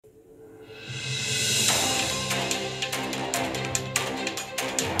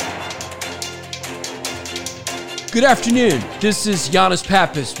Good afternoon. This is Giannis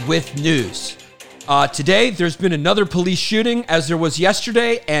Pappas with news. Today, there's been another police shooting, as there was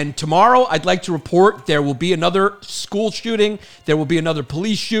yesterday, and tomorrow, I'd like to report there will be another school shooting, there will be another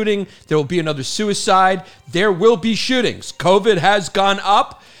police shooting, there will be another suicide, there will be shootings. COVID has gone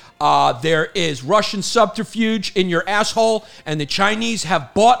up. There is Russian subterfuge in your asshole, and the Chinese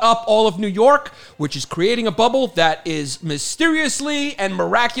have bought up all of New York, which is creating a bubble that is mysteriously and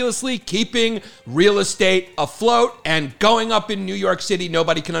miraculously keeping real estate afloat and going up in New York City.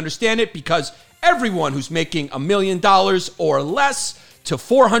 Nobody can understand it because everyone who's making $1 million or less to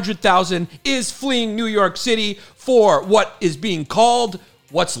 $400,000 is fleeing New York City for what is being called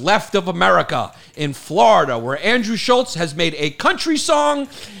what's left of America in Florida, where Andrew Schultz has made a country song,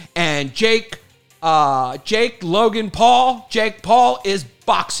 and Jake Paul is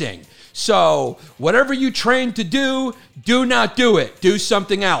boxing. So whatever you train to do not do it. Do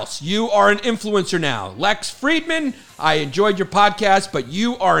something else. You are an influencer now. Lex Friedman, I enjoyed your podcast, but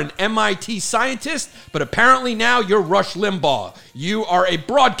you are an MIT scientist, but apparently now you're Rush Limbaugh. You are a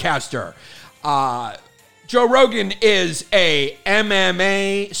broadcaster. Joe Rogan is a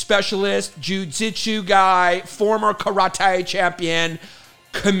MMA specialist, jiu-jitsu guy, former karate champion,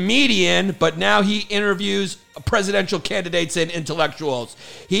 comedian, but now he interviews presidential candidates and intellectuals.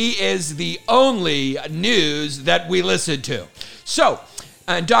 He is the only news that we listen to. So,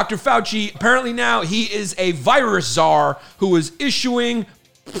 and Dr. Fauci, apparently now he is a virus czar who is issuing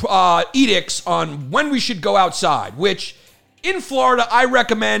edicts on when we should go outside, which in Florida I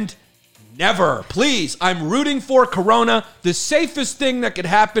recommend never. Please, I'm rooting for Corona. The safest thing that could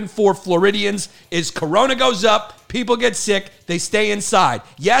happen for Floridians is Corona goes up, people get sick, they stay inside.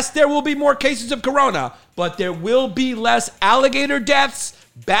 Yes, there will be more cases of Corona, but there will be less alligator deaths,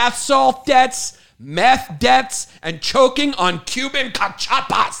 bath salt deaths, meth deaths, and choking on Cuban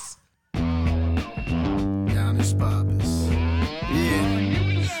cachapas. Giannis Pappas.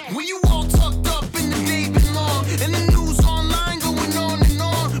 Yeah. When you all tucked up in the day been long, and the news online going on and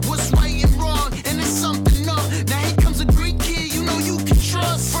on, what's right and wrong, and it's something up. Now here comes a great kid you know you can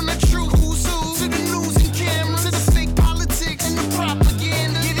trust. From the true who's who to the news and cameras, to the fake politics and the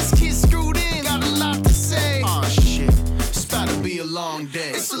propaganda. Yeah, this kid's screwed in, got a lot to say. Oh shit, it's about to be a long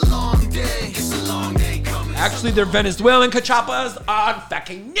day. It's a long day, it's a long day coming. Actually, they're Venezuelan cachapas on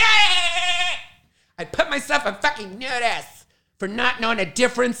fucking I put myself on fucking notice for not knowing a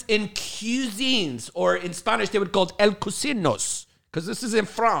difference in cuisines, or in Spanish they would call it el cocinos, because this is in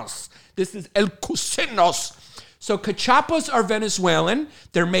France. This is el cocinos. So cachapas are Venezuelan.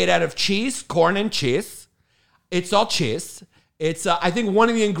 They're made out of cheese, corn and cheese. It's all cheese. It's I think one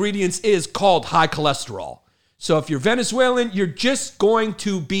of the ingredients is called high cholesterol. So if you're Venezuelan, you're just going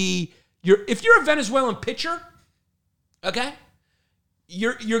to be if you're a Venezuelan pitcher, okay?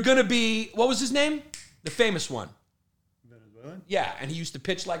 You're going to be, what was his name? The famous one. Venezuelan? Yeah, and he used to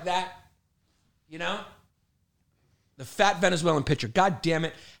pitch like that. You know? The fat Venezuelan pitcher. God damn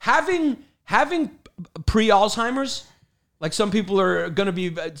it. Having pre-Alzheimer's, like some people are going to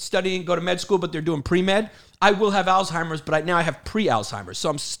be studying, go to med school, but they're doing pre-med. I will have Alzheimer's, but now I have pre-Alzheimer's. So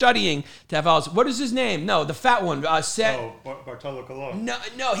I'm studying to have Alzheimer's. What is his name? No, the fat one. Bartolo Colon.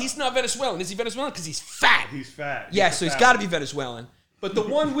 No, he's not Venezuelan. Is he Venezuelan? Because he's fat. He's fat. Yeah, so he's got to be Venezuelan. But the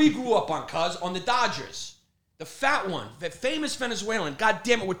one we grew up on, on the Dodgers, the fat one, the famous Venezuelan. God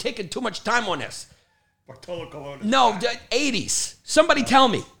damn it, we're taking too much time on this. Bartolo Colon. No, the 80s. Somebody tell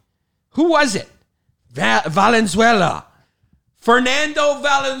me. Who was it? Valenzuela. Fernando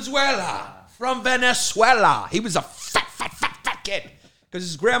Valenzuela from Venezuela. He was a fat kid. Because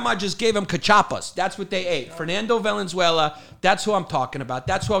his grandma just gave him cachapas. That's what they ate. Fernando Valenzuela, that's who I'm talking about.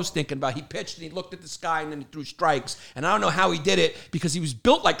 That's who I was thinking about. He pitched and he looked at the sky and then he threw strikes. And I don't know how he did it because he was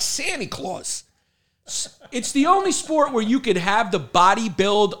built like Santa Claus. It's the only sport where you could have the body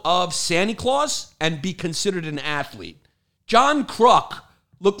build of Santa Claus and be considered an athlete. John Kruk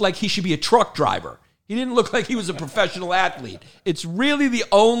looked like he should be a truck driver. He didn't look like he was a professional athlete. It's really the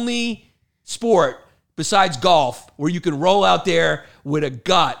only sport besides golf where you can roll out there with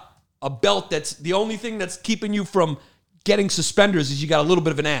a belt that's the only thing that's keeping you from getting suspenders is you got a little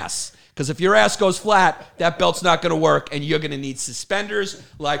bit of an ass. Because if your ass goes flat, that belt's not going to work and you're going to need suspenders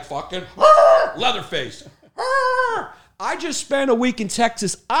like fucking Leatherface. I just spent a week in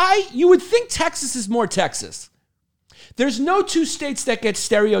Texas. You would think Texas is more Texas. There's no two states that get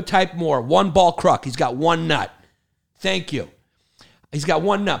stereotyped more. One ball Kruk. He's got one nut. Thank you. He's got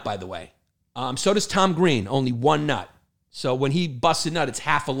one nut, by the way. So does Tom Green, only one nut. So when he busts a nut, it's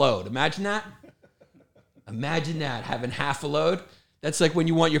half a load. Imagine that. Imagine that, having half a load. That's like when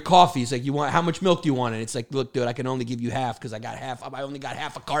you want your coffee. It's like, how much milk do you want? And it's like, look, dude, I can only give you half because I only got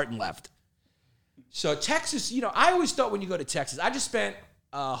half a carton left. So Texas, I always thought when you go to Texas, I just spent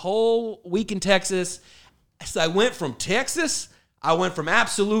a whole week in Texas. So I went from Texas, I went from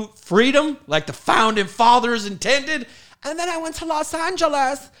absolute freedom, like the founding fathers intended, and then I went to Los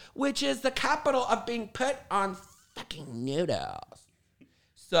Angeles, which is the capital of being put on fucking noodles.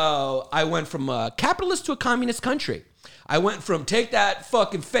 So I went from a capitalist to a communist country. I went from take that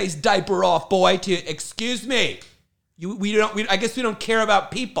fucking face diaper off, boy, to excuse me. I guess we don't care about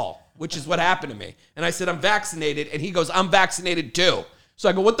people, which is what happened to me. And I said, I'm vaccinated. And he goes, I'm vaccinated too. So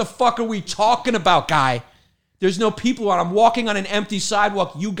I go, what the fuck are we talking about, guy? There's no people on. I'm walking on an empty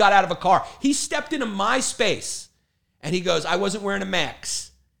sidewalk. You got out of a car. He stepped into my space. And he goes, I wasn't wearing a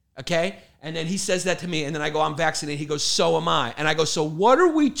mask. Okay? And then he says that to me. And then I go, I'm vaccinated. He goes, so am I. And I go, so what are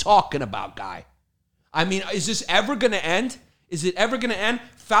we talking about, guy? I mean, is this ever going to end? Is it ever going to end?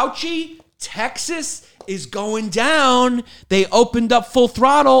 Fauci, Texas is going down. They opened up full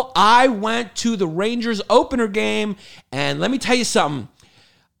throttle. I went to the Rangers opener game. And let me tell you something.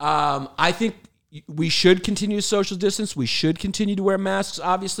 I think we should continue to social distance. We should continue to wear masks,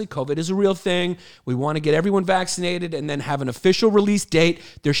 obviously. COVID is a real thing. We want to get everyone vaccinated and then have an official release date.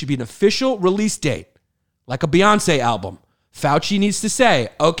 There should be an official release date, like a Beyonce album. Fauci needs to say,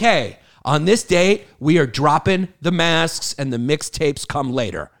 okay, on this date, we are dropping the masks and the mixtapes come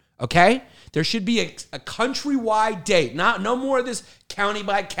later, okay? There should be a countrywide date, no more of this county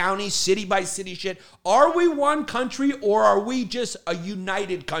by county, city by city shit. Are we one country or are we just a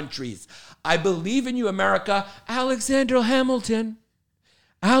united countries? I believe in you, America. Alexander Hamilton,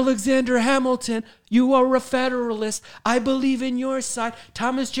 you are a Federalist. I believe in your side.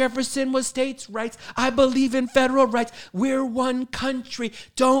 Thomas Jefferson was states' rights. I believe in federal rights. We're one country.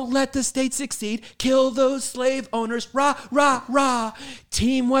 Don't let the state succeed. Kill those slave owners. Rah, rah, rah.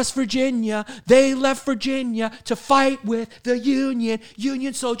 Team West Virginia. They left Virginia to fight with the Union.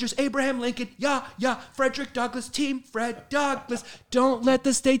 Union soldiers. Abraham Lincoln. Yeah. Frederick Douglass. Team Fred Douglass. Don't let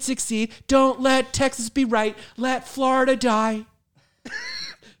the state succeed. Don't let Texas be right. Let Florida die.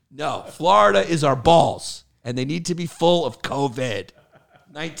 No, Florida is our balls, and they need to be full of COVID-19.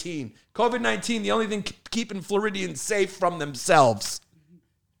 COVID-19, the only thing keeping Floridians safe from themselves.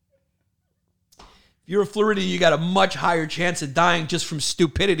 If you're a Floridian, you got a much higher chance of dying just from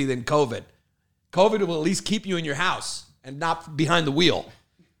stupidity than COVID. COVID will at least keep you in your house and not behind the wheel.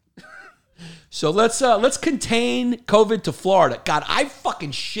 So let's contain COVID to Florida. God, I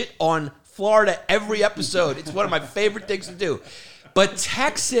fucking shit on Florida every episode. It's one of my favorite things to do. But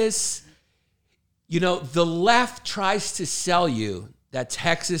Texas, the left tries to sell you that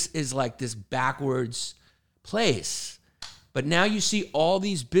Texas is like this backwards place. But now you see all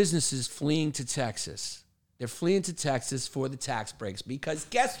these businesses fleeing to Texas. They're fleeing to Texas for the tax breaks because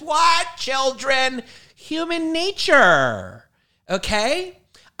guess what, children? Human nature, okay?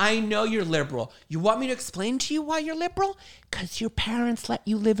 I know you're liberal. You want me to explain to you why you're liberal? Because your parents let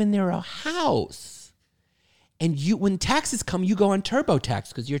you live in their house. And when taxes come, you go on TurboTax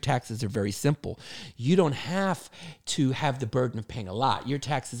because your taxes are very simple. You don't have to have the burden of paying a lot. Your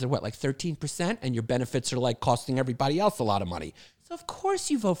taxes are like 13%, and your benefits are like costing everybody else a lot of money. So of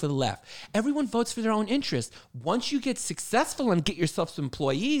course you vote for the left. Everyone votes for their own interest. Once you get successful and get yourself some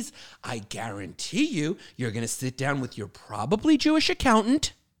employees, I guarantee you're going to sit down with your probably Jewish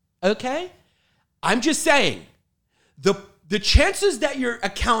accountant, okay? I'm just saying, the chances that your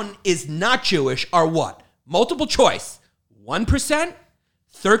accountant is not Jewish are what? Multiple choice, 1%,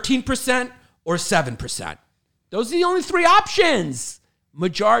 13%, or 7%. Those are the only three options.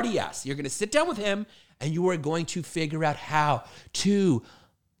 Majority, yes. You're going to sit down with him, and you are going to figure out how to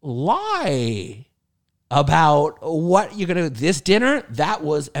lie about what you're going to... This dinner, that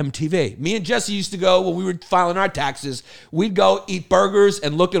was MTV. Me and Jesse used to go, when we were filing our taxes, we'd go eat burgers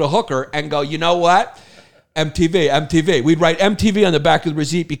and look at a hooker and go, you know what? MTV. We'd write MTV on the back of the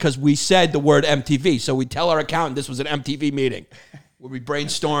receipt because we said the word MTV. So we'd tell our accountant this was an MTV meeting where we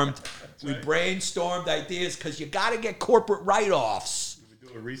brainstormed. We brainstormed ideas because you got to get corporate write-offs. We were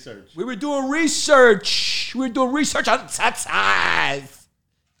doing research. We were doing research on titties.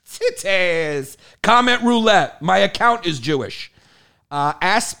 Titties. Comment roulette. My account is Jewish.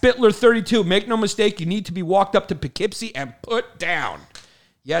 Ask Spitler 32. Make no mistake, you need to be walked up to Poughkeepsie and put down.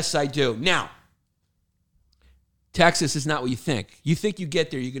 Yes, I do. Now, Texas is not what you think. You think you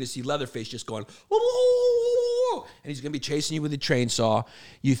get there, you're going to see Leatherface just going, and he's going to be chasing you with a chainsaw.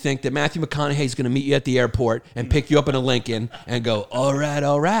 You think that Matthew McConaughey is going to meet you at the airport and pick you up in a Lincoln and go, all right.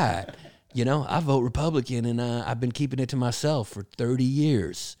 I vote Republican, and I've been keeping it to myself for 30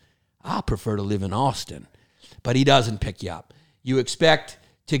 years. I prefer to live in Austin. But he doesn't pick you up. You expect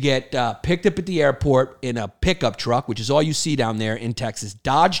to get picked up at the airport in a pickup truck, which is all you see down there in Texas.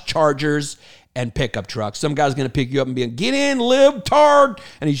 Dodge Chargers and pickup truck. Some guy's going to pick you up and be like, get in, libtard.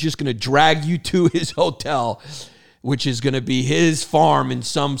 And he's just going to drag you to his hotel, which is going to be his farm in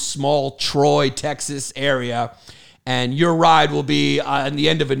some small Troy, Texas area. And your ride will be on the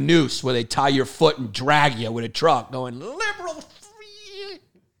end of a noose where they tie your foot and drag you with a truck going, liberal free.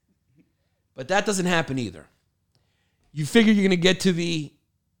 But that doesn't happen either. You figure you're going to get to the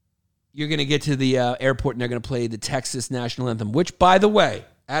airport and they're going to play the Texas national anthem, which, by the way,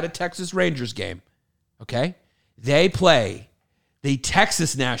 at a Texas Rangers game, okay, they play the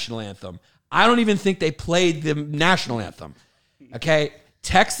Texas national anthem. I don't even think they played the national anthem, okay?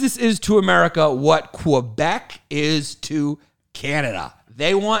 Texas is to America what Quebec is to Canada.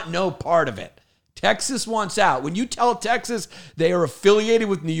 They want no part of it. Texas wants out. When you tell Texas they are affiliated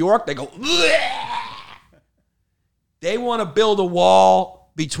with New York, they go, bleh! They want to build a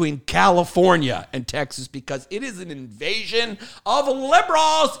wall between California and Texas because it is an invasion of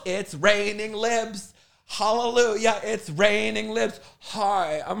liberals. It's raining libs. Hallelujah, it's raining libs.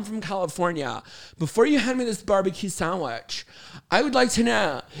 Hi, I'm from California. Before you hand me this barbecue sandwich, I would like to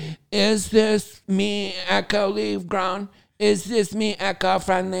know, is this me eco-leave ground? Is this me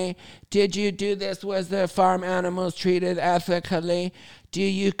eco-friendly? Did you do this? Was the farm animals treated ethically? Do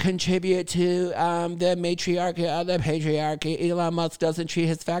you contribute to the matriarchy of the patriarchy? Elon Musk doesn't treat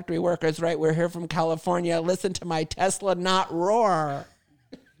his factory workers right. We're here from California. Listen to my Tesla not roar.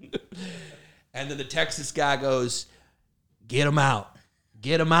 And then the Texas guy goes, get him out.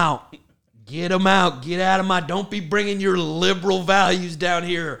 Get him out. Get him out. Get out of my, don't be bringing your liberal values down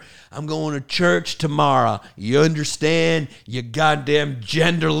here. I'm going to church tomorrow. You understand? You goddamn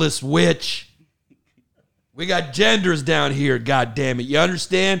genderless witch. We got genders down here, goddamn it. You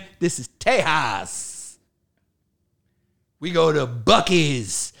understand? This is Tejas. We go to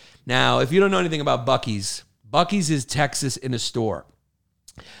Buc-ee's. Now, if you don't know anything about Buc-ee's, Buc-ee's is Texas in a store.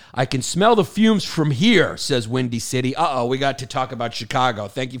 I can smell the fumes from here, says Windy City. We got to talk about Chicago.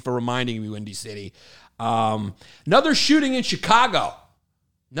 Thank you for reminding me, Windy City. Another shooting in Chicago.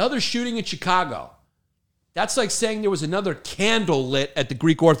 That's like saying there was another candle lit at the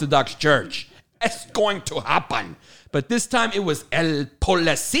Greek Orthodox Church. It's going to happen. But this time it was El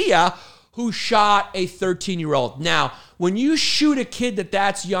Policia who shot a 13-year-old. Now, when you shoot a kid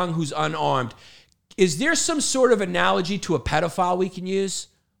that's young who's unarmed, is there some sort of analogy to a pedophile we can use?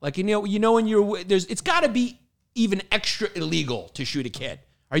 Like, when it's got to be even extra illegal to shoot a kid.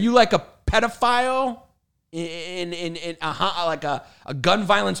 Are you like a pedophile like a gun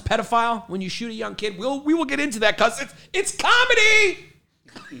violence pedophile when you shoot a young kid? We will get into that because it's comedy.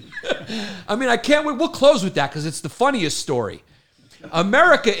 I mean, I can't wait. We'll close with that because it's the funniest story.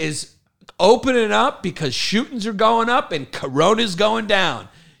 America is opening up because shootings are going up and Corona's going down.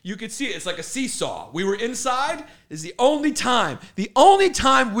 You can see it. It's like a seesaw. We were inside. Is the only time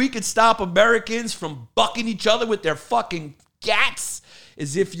we could stop Americans from bucking each other with their fucking gats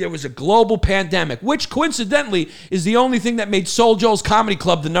is if there was a global pandemic, which coincidentally is the only thing that made Soul Joel's Comedy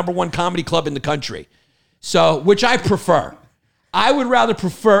Club the #1 comedy club in the country. So, which I prefer. I would want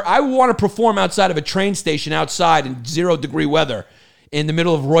to perform outside of a train station outside in 0-degree weather in the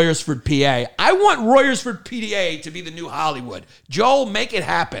middle of Royersford, PA. I want Royersford, PA to be the new Hollywood. Joel, make it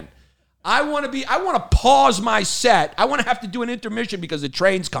happen. I want to pause my set. I want to have to do an intermission because the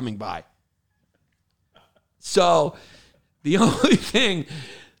train's coming by. So the only thing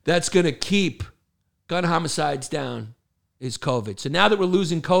that's going to keep gun homicides down is COVID. So now that we're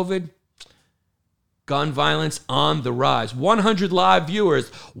losing COVID, gun violence on the rise. 100 live viewers.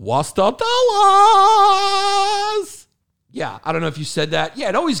 What's the dollars? Yeah, I don't know if you said that. Yeah,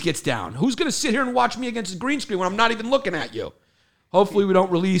 it always gets down. Who's going to sit here and watch me against a green screen when I'm not even looking at you? Hopefully we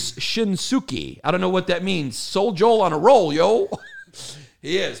don't release Shinsuke. I don't know what that means. Soul Joel on a roll, yo.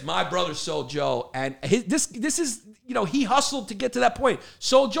 He is. My brother, Soul Joe. And this is, he hustled to get to that point.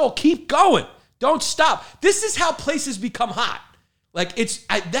 Soul Joel, keep going. Don't stop. This is how places become hot. Like,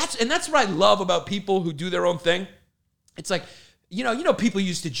 that's what I love about people who do their own thing. It's like, people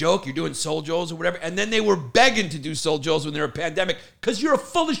used to joke, you're doing Soul Joels or whatever, and then they were begging to do Soul Joels when they were a pandemic because you're a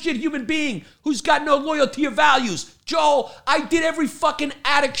full of shit human being who's got no loyalty or values. Joel, I did every fucking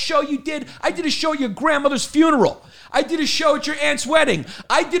addict show you did. I did a show at your grandmother's funeral. I did a show at your aunt's wedding.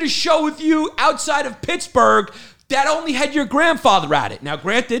 I did a show with you outside of Pittsburgh that only had your grandfather at it. Now,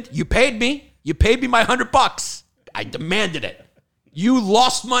 granted, you paid me. You paid me my $100. I demanded it. You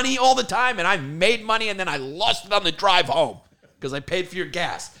lost money all the time, and I made money, and then I lost it on the drive home because I paid for your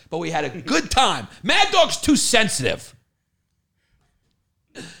gas. But we had a good time. Mad Dog's too sensitive.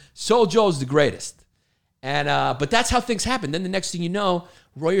 Soul Joe's the greatest. And but that's how things happen. Then the next thing you know,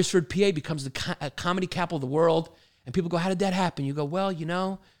 Royersford, PA becomes the comedy capital of the world. And people go, how did that happen? You go, well,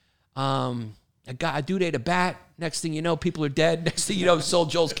 A dude ate a bat. Next thing you know, people are dead. Next thing you know, Soul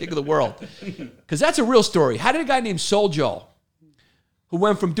Joel's king of the world. Because that's a real story. How did a guy named Soul Joel, who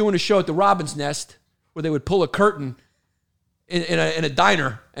went from doing a show at the Robin's Nest, where they would pull a curtain in a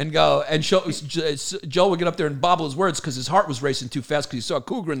diner and go, and Joel would get up there and bobble his words because his heart was racing too fast because he saw a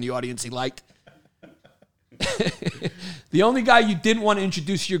cougar in the audience he liked. The only guy you didn't want to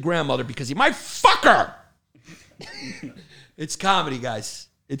introduce to your grandmother because he might fuck her. It's comedy, guys.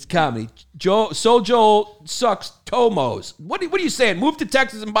 It's comedy. Soul Joel sucks Tomos. What are you saying? Move to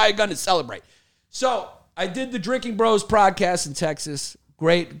Texas and buy a gun to celebrate. So I did the Drinking Bros podcast in Texas.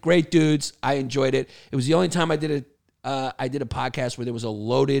 Great dudes. I enjoyed it. It was the only time I did a podcast where there was a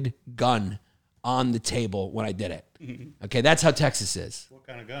loaded gun on the table when I did it. Okay, that's how Texas is. What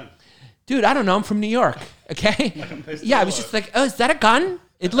kind of gun? Dude, I don't know. I'm from New York. Okay. Yeah, I was just like, oh, is that a gun?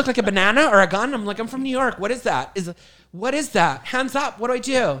 It looked like a banana or a gun. I'm like, I'm from New York. What is that? What is that? Hands up. What do I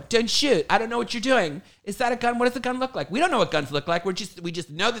do? Don't shoot. I don't know what you're doing. Is that a gun? What does the gun look like? We don't know what guns look like. We just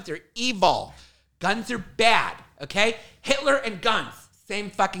know that they're evil. Guns are bad. Okay? Hitler and guns.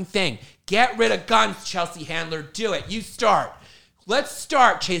 Same fucking thing. Get rid of guns, Chelsea Handler. Do it. You start. Let's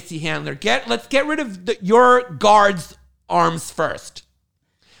start, Chelsea Handler. Let's get rid of your guards' arms first.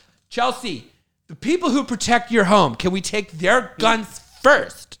 Chelsea, the people who protect your home, can we take their guns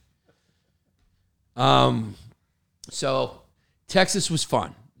first? So Texas was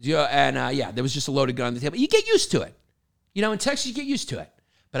fun. And there was just a loaded gun on the table. You get used to it. You know, in Texas, you get used to it.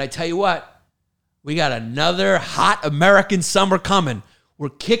 But I tell you what, we got another hot American summer coming. We're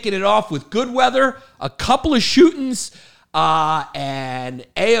kicking it off with good weather, a couple of shootings, and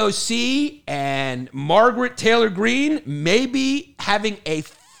AOC and Margaret Taylor Greene maybe having a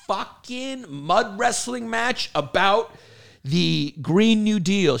fucking mud wrestling match about the Green New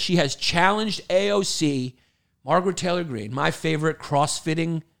Deal. She has challenged AOC, Margaret Taylor Greene, my favorite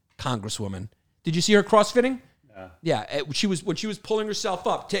crossfitting congresswoman. Did you see her crossfitting? Yeah, when she was pulling herself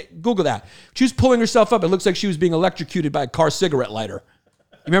up. Google that. She was pulling herself up. It looks like she was being electrocuted by a car cigarette lighter.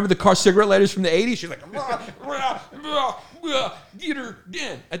 You remember the car cigarette lighters from the 80s? She's like, get her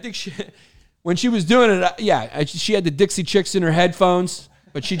in. I think when she was doing it, she had the Dixie Chicks in her headphones,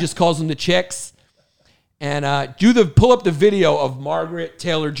 but she just calls them the Chicks. And pull up the video of Margaret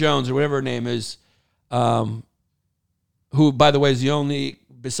Taylor Jones, or whatever her name is, who, by the way, is the only,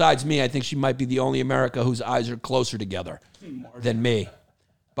 besides me, I think she might be the only America whose eyes are closer together than me.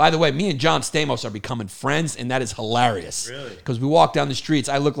 By the way, me and John Stamos are becoming friends, and that is hilarious. Really? Because we walk down the streets,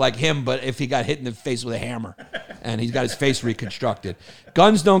 I look like him, but if he got hit in the face with a hammer, and he's got his face reconstructed.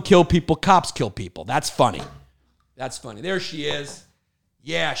 Guns don't kill people, cops kill people. That's funny. There she is.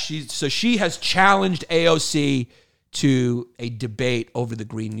 Yeah, she has challenged AOC to a debate over the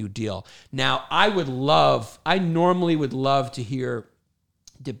Green New Deal. Now, I normally would love to hear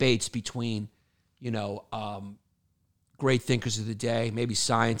debates between, great thinkers of the day, maybe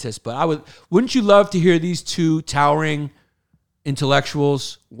scientists, but wouldn't you love to hear these two towering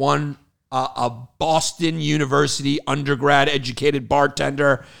intellectuals, one a Boston University undergrad educated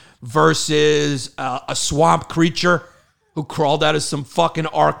bartender versus a swamp creature who crawled out of some fucking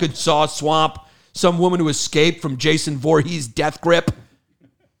Arkansas swamp, some woman who escaped from Jason Voorhees' death grip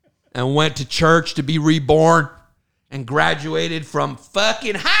and went to church to be reborn and graduated from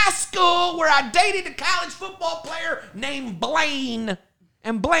fucking high school where I dated a college football player named Blaine.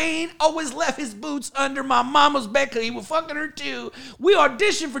 And Blaine always left his boots under my mama's bed because he was fucking her too. We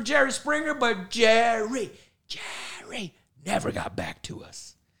auditioned for Jerry Springer, but Jerry never got back to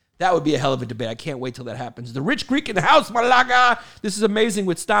us. That would be a hell of a debate. I can't wait till that happens. The Rich Greek in the house, Malaga. This is amazing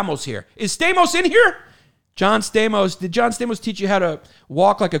with Stamos here. Is Stamos in here? John Stamos. Did John Stamos teach you how to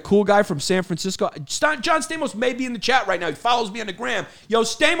walk like a cool guy from San Francisco? John Stamos may be in the chat right now. He follows me on the gram. Yo,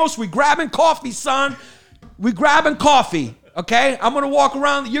 Stamos, we grabbing coffee, son. We grabbing coffee, okay? I'm going to walk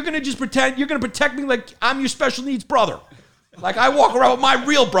around. You're going to just pretend. You're going to protect me like I'm your special needs brother. Like I walk around with my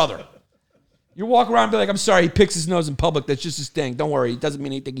real brother. You walk around and be like, I'm sorry, he picks his nose in public. That's just his thing. Don't worry. He doesn't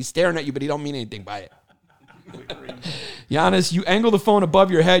mean anything. He's staring at you, but he don't mean anything by it. Giannis, you angle the phone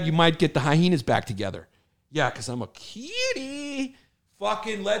above your head, you might get the hyenas back together. Yeah, because I'm a cutie.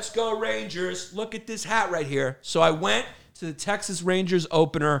 Fucking let's go Rangers. Look at this hat right here. So I went to the Texas Rangers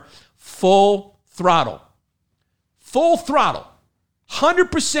opener full throttle.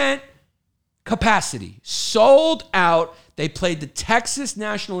 100% capacity. Sold out. They played the Texas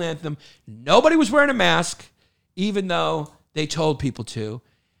national anthem. Nobody was wearing a mask, even though they told people to.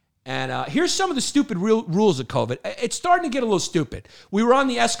 And here's some of the stupid rules of COVID. It's starting to get a little stupid. We were on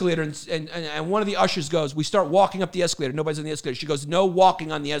the escalator, and one of the ushers goes, we start walking up the escalator. Nobody's on the escalator. She goes, no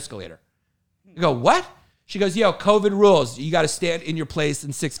walking on the escalator. You go, what? She goes, yo, COVID rules. You got to stand in your place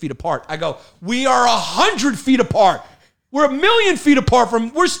and 6 feet apart. I go, we are 100 feet apart. We're 1,000,000 feet apart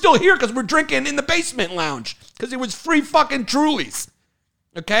from, we're still here because we're drinking in the basement lounge because it was free fucking Trulies.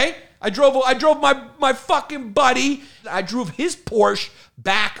 Okay? I drove my fucking buddy. I drove his Porsche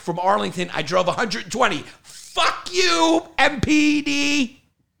back from Arlington. I drove 120. Fuck you, MPD.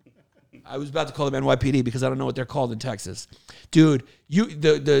 I was about to call them NYPD because I don't know what they're called in Texas. Dude,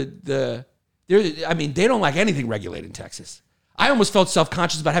 they don't like anything regulated in Texas. I almost felt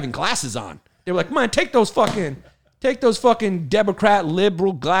self-conscious about having glasses on. They were like, man, take those fucking Democrat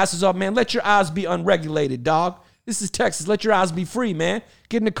liberal glasses off, man. Let your eyes be unregulated, dog. This is Texas. Let your eyes be free, man.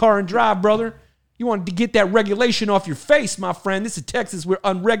 Get in the car and drive, brother. You want to get that regulation off your face, my friend. This is Texas. We're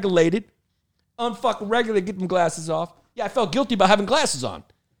unregulated. Unfucking regulated. Get them glasses off. Yeah, I felt guilty about having glasses on.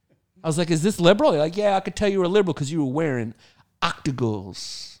 I was like, is this liberal? They're like, yeah, I could tell you were liberal because you were wearing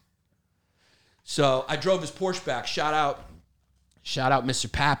octagles. So I drove his Porsche back. Shout out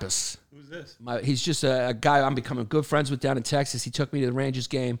Mr. Pappas. Who's this? He's just a guy I'm becoming good friends with down in Texas. He took me to the Rangers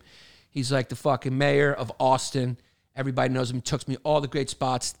game. He's like the fucking mayor of Austin. Everybody knows him. He took me all the great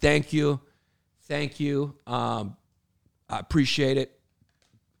spots. Thank you. I appreciate it.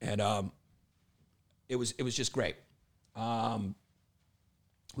 And it was just great.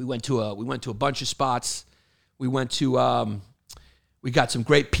 We went to a bunch of spots. We got some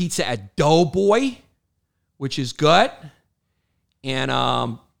great pizza at Doughboy, which is good.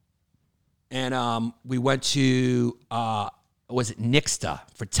 And we went to Nixta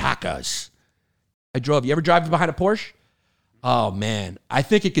for tacos. I drove. You ever drive behind a Porsche? Oh man, I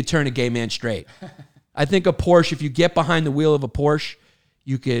think it could turn a gay man straight. I think a Porsche, if you get behind the wheel of a Porsche,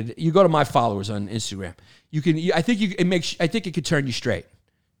 you go to my followers on Instagram. I think it could turn you straight.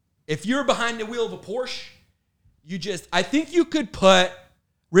 If you're behind the wheel of a Porsche, I think you could put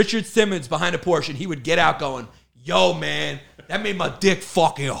Richard Simmons behind a Porsche and he would get out going, yo, man, that made my dick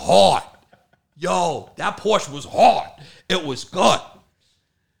fucking hard. Yo, that Porsche was hard. It was good.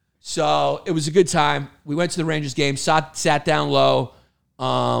 So it was a good time. We went to the Rangers game, sat down low,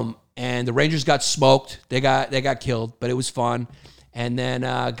 and the Rangers got smoked. They got killed, but it was fun. And then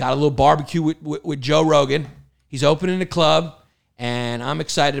got a little barbecue with Joe Rogan. He's opening the club. And I'm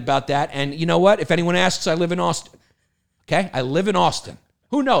excited about that. And you know what? If anyone asks, I live in Austin. Okay? I live in Austin.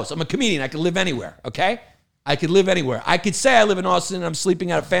 Who knows? I'm a comedian. I can live anywhere. Okay? I could live anywhere. I could say I live in Austin and I'm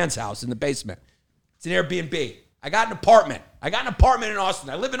sleeping at a fan's house in the basement. It's an Airbnb. I got an apartment. In Austin.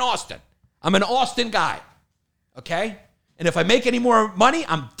 I live in Austin. I'm an Austin guy. Okay? And if I make any more money,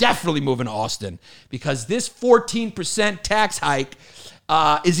 I'm definitely moving to Austin because this 14% tax hike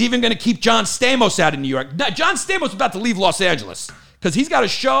is even going to keep John Stamos out of New York. John Stamos is about to leave Los Angeles because he's got a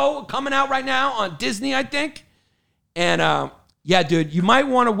show coming out right now on Disney, I think. And yeah, dude, you might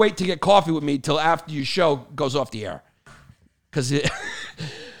want to wait to get coffee with me till after your show goes off the air because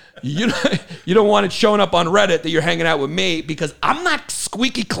you don't want it showing up on Reddit that you're hanging out with me because I'm not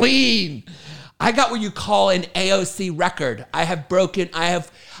squeaky clean. I got what you call an AOC record. I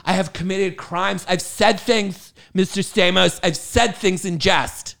have committed crimes. I've said things. Mr. Stamos, I've said things in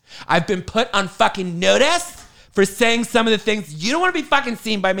jest. I've been put on fucking notice for saying some of the things. You don't want to be fucking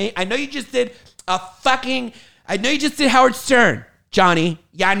seen by me. I know you just did Howard Stern. Johnny,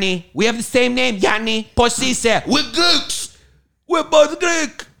 Yanni, we have the same name, Yanni, Posise. We're Greeks. We're both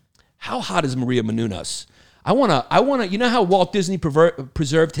Greek. How hot is Maria Menounos? I wanna, you know how Walt Disney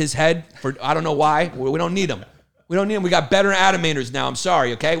preserved his head for, I don't know why. We don't need him. We got better animators now. I'm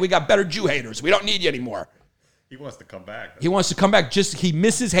sorry, okay? We got better Jew haters. We don't need you anymore. He wants to come back. He wants to come back. He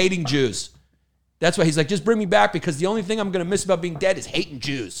misses hating Jews. That's why he's like, just bring me back because the only thing I'm going to miss about being dead is hating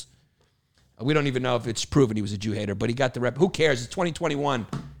Jews. We don't even know if it's proven he was a Jew hater, but he got the rep. Who cares? It's 2021.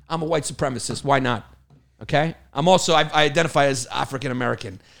 I'm a white supremacist. Why not? Okay? I identify as African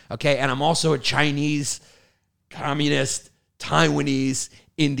American. Okay? And I'm also a Chinese, communist, Taiwanese,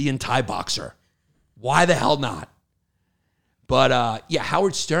 Indian Thai boxer. Why the hell not? But yeah,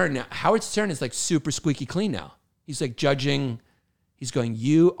 Howard Stern is like super squeaky clean now. He's like judging. He's going,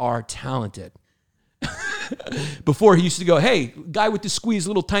 you are talented. Before he used to go, hey, guy with the squeezed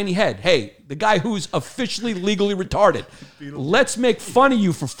little tiny head. Hey, the guy who's officially legally retarded. Let's make fun of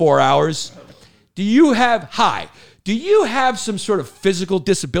you for 4 hours. Do you have some sort of physical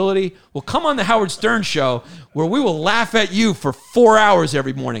disability? Well, come on the Howard Stern show where we will laugh at you for 4 hours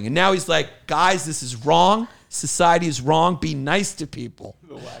every morning. And now he's like, guys, this is wrong. Society is wrong. Be nice to people.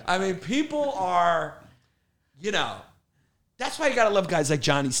 I mean, people are, that's why you got to love guys like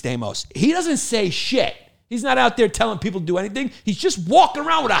Johnny Stamos. He doesn't say shit. He's not out there telling people to do anything. He's just walking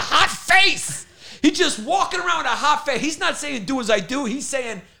around with a hot face. He's not saying do as I do. He's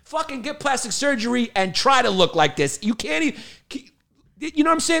saying fucking get plastic surgery and try to look like this. You can't even, you know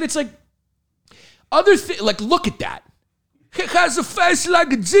what I'm saying? It's like other things, like look at that. He has a face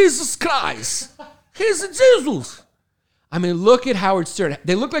like a Jesus Christ. He's a Jesus. I mean, look at Howard Stern.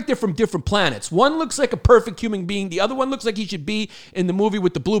 They look like they're from different planets. One looks like a perfect human being. The other one looks like he should be in the movie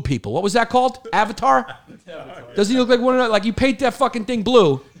with the blue people. What was that called? Avatar? Doesn't he look like one of the, like you paint that fucking thing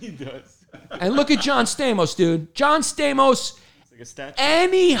blue? He does. And look at John Stamos, dude. John Stamos, It's like a statue.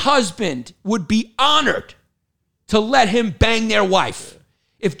 any husband would be honored to let him bang their wife.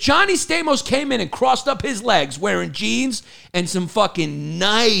 If Johnny Stamos came in and crossed up his legs wearing jeans and some fucking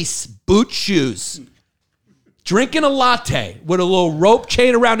nice boot shoes, drinking a latte with a little rope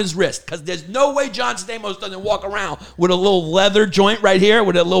chain around his wrist, because there's no way John Stamos doesn't walk around with a little leather joint right here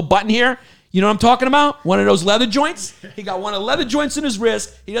with a little button here. You know what I'm talking about? One of those leather joints. He got one of the leather joints in his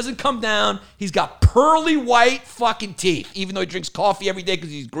wrist. He doesn't come down. He's got pearly white fucking teeth, even though he drinks coffee every day because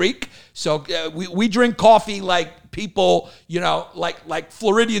he's Greek. So we drink coffee like people, you know, like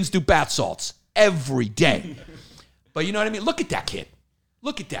Floridians do bath salts every day. But you know what I mean? Look at that kid.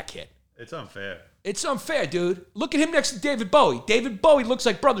 Look at that kid. It's unfair. It's unfair, dude. Look at him next to David Bowie. David Bowie looks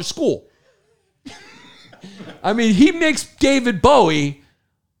like Brother School. I mean, he makes David Bowie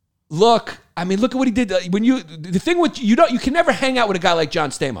look. I mean, look at what he did. When you the thing with you can never hang out with a guy like John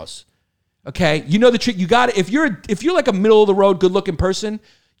Stamos. Okay, you know the trick. You got to if you're like a middle of the road, good looking person,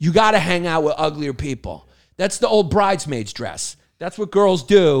 you got to hang out with uglier people. That's the old bridesmaid's dress. That's what girls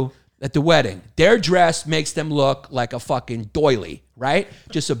do at the wedding. Their dress makes them look like a fucking doily, right?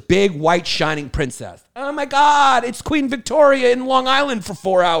 Just a big white shining princess. Oh my God, it's Queen Victoria in Long Island for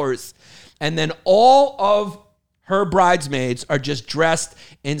 4 hours. And then all of her bridesmaids are just dressed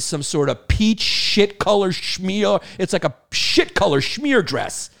in some sort of peach shit color schmear. It's like a shit color schmear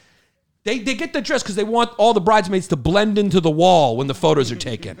dress. They get the dress because they want all the bridesmaids to blend into the wall when the photos are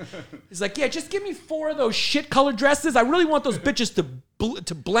taken. He's like, yeah, just give me 4 of those shit colored dresses. I really want those bitches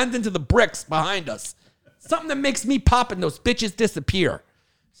to blend into the bricks behind us. Something that makes me pop and those bitches disappear.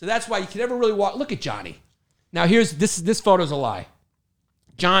 So that's why you can never really walk. Look at Johnny. Now here's this photo's a lie.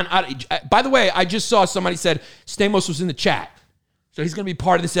 John, by the way, I just saw somebody said Stamos was in the chat. So he's going to be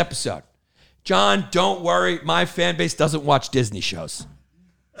part of this episode. John, don't worry. My fan base doesn't watch Disney shows.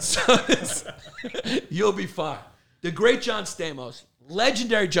 So you'll be fine. The great John Stamos,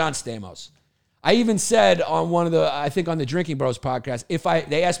 legendary John Stamos. I even said on on the Drinking Bros podcast,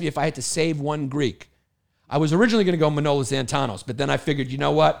 they asked me if I had to save one Greek. I was originally going to go Manolis Zantanos, but then I figured, you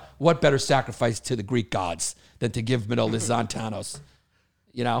know what? What better sacrifice to the Greek gods than to give Manolis Zantanos?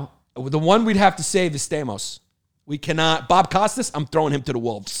 You know, the one we'd have to save is Stamos. We cannot. Bob Costas, I'm throwing him to the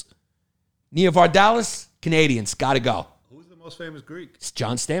wolves. Nia Vardalos, Canadians, got to go. Who's the most famous Greek? It's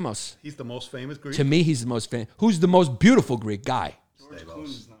John Stamos. He's the most famous Greek? To me, he's the most famous. Who's the most beautiful Greek guy? George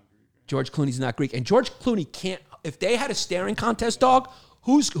Clooney's not Greek. George Clooney's not Greek. And George Clooney can't, if they had a staring contest, dog,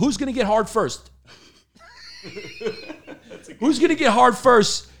 who's going to get hard first? Who's going to get hard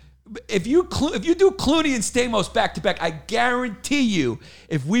first? If you do Clooney and Stamos back to back, I guarantee you,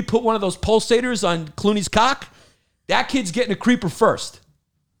 if we put one of those pulsators on Clooney's cock, that kid's getting a creeper first.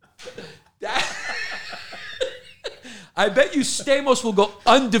 I bet you Stamos will go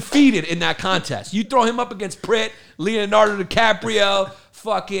undefeated in that contest. You throw him up against Pritt, Leonardo DiCaprio,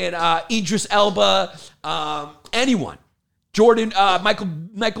 fucking Idris Elba, anyone. Jordan,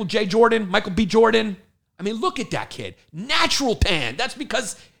 Michael J. Jordan, Michael B. Jordan. I mean, look at that kid. Natural tan. That's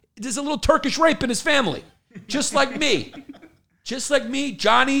because there's a little Turkish rape in his family. Just like me. Just like me.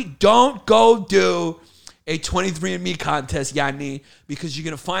 Johnny, don't go do a 23andMe contest, Yanni, because you're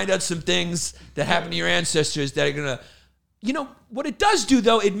going to find out some things that happened to your ancestors that are going to, you know, what it does do,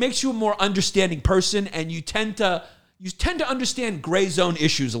 though, it makes you a more understanding person, and you tend to understand gray zone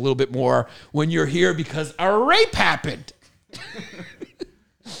issues a little bit more when you're here because a rape happened.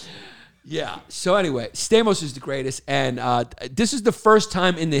 Yeah. So anyway, Stamos is the greatest, and this is the first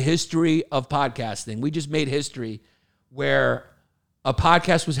time in the history of podcasting. We just made history where a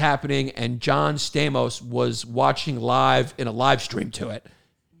podcast was happening and John Stamos was watching live in a live stream to it,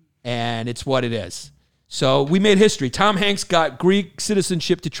 and it's what it is. So we made history. Tom Hanks got Greek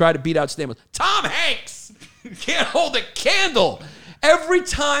citizenship to try to beat out Stamos. Tom Hanks can't hold a candle. Every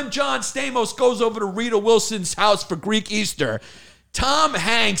time John Stamos goes over to Rita Wilson's house for Greek Easter, Tom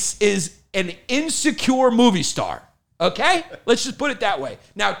Hanks is an insecure movie star. Okay? Let's just put it that way.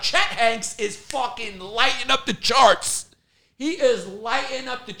 Now, Chet Hanks is fucking lighting up the charts. He is lighting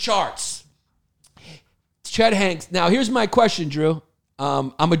up the charts. Chet Hanks. Now, here's my question, Drew.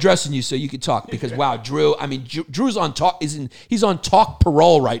 I'm addressing you so you can talk because, wow, Drew, I mean, Drew's on talk. He's on talk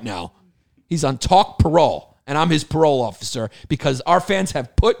parole right now. He's on talk parole. and I'm his parole officer because our fans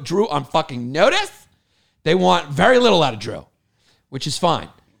have put Drew on fucking notice. They want very little out of Drew, which is fine.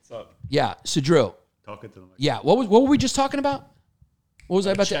 What's up? Yeah, so Drew. Talking to them. Yeah, what were we just talking about? What was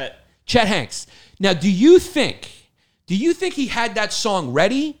I about Chet. to? Chet Hanks. Now, do you think he had that song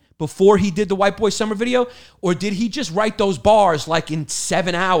ready before he did the White Boy Summer video, or did he just write those bars like in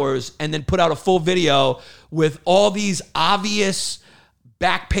 7 hours and then put out a full video with all these obvious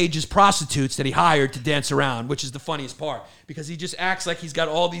back pages prostitutes that he hired to dance around, which is the funniest part because he just acts like he's got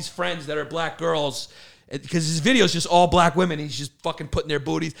all these friends that are black girls because his video is just all black women. He's just fucking putting their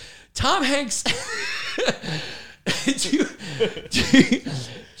booties. Tom Hanks, do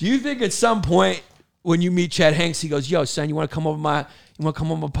you think at some point when you meet Chet Hanks, he goes, "Yo, son, you want to come over my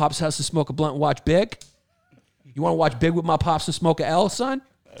pop's house and smoke a blunt and watch Big? You want to watch Big with my pops and smoke a L, son?"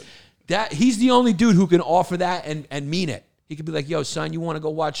 That he's the only dude who can offer that and mean it. He could be like, "Yo, son, you want to go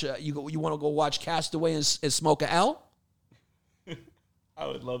watch you want to go watch Castaway and smoke a L?" I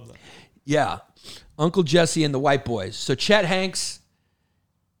would love that. Yeah, Uncle Jesse and the White Boys. So Chet Hanks,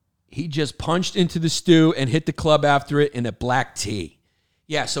 he just punched into the stew and hit the club after it in a black tee.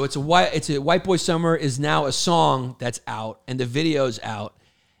 Yeah, so it's a White Boy Summer is now a song that's out and the video's out,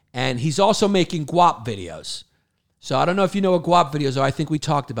 and he's also making guap videos. So I don't know if you know what guap videos are. I think we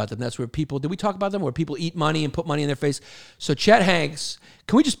talked about them. That's where people, did we talk about them? Where people eat money and put money in their face. So Chet Hanks,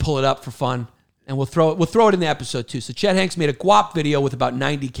 can we just pull it up for fun? And we'll throw it in the episode too. So Chet Hanks made a guap video with about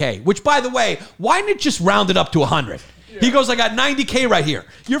 90K, which by the way, why didn't it just round it up to 100? Yeah. He goes, "I got 90K right here."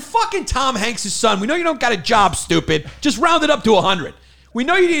 You're fucking Tom Hanks' son. We know you don't got a job, stupid. Just round it up to 100. We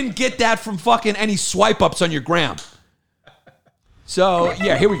know you didn't get that from fucking any swipe ups on your gram. So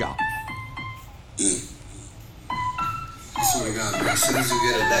yeah, here we go. I swear to God, man, as soon as you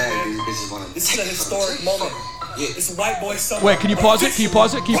get a bag, these bitches want to. This is a historic moment. It's White Boy Summer. Wait, can you pause it? Can you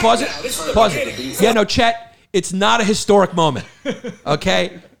pause it? Can you pause it? Pause it. Yeah, no, Chet, it's not a historic moment,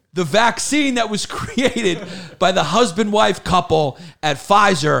 okay? The vaccine that was created by the husband-wife couple at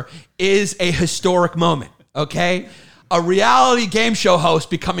Pfizer is a historic moment, okay? A reality game show host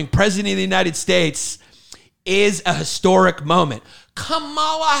becoming president of the United States is a historic moment.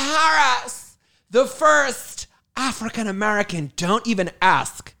 Kamala Harris, the first African-American, don't even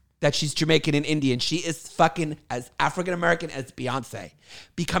ask that she's Jamaican and Indian. She is fucking as African-American as Beyonce.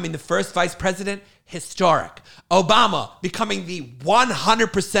 Becoming the first vice president, historic. Obama becoming the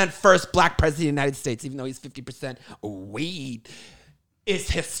 100% first black president of the United States, even though he's 50% weed, is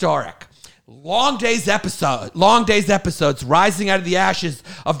historic. Long Days episodes rising out of the ashes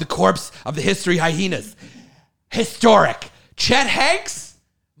of the corpse of the history hyenas. Historic. Chet Hanks,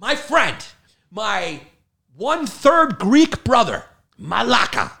 my friend, my 1/3 Greek brother,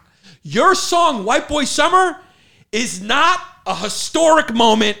 Malaka. Your song, White Boy Summer, is not a historic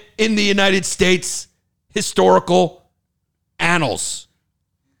moment in the United States historical annals.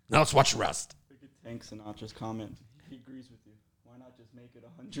 Now let's watch the rest. Look at Tank Sinatra's comment. He agrees with you. Why not just make it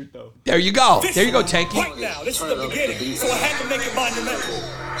 100 though? There you go. There you go, Tanky. Right now, this is the beginning, so I had to make it monumental.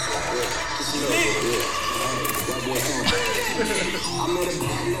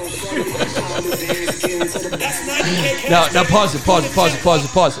 That's 90K. Now pause it.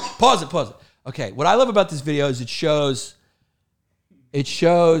 Okay, what I love about this video is it shows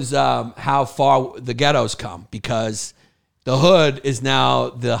how far the ghettos come, because the hood is now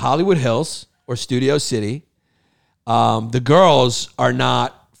the Hollywood Hills or Studio City. The girls are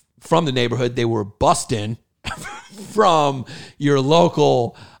not from the neighborhood. They were bussed in from your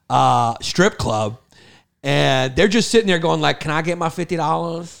local strip club. And they're just sitting there going like, "Can I get my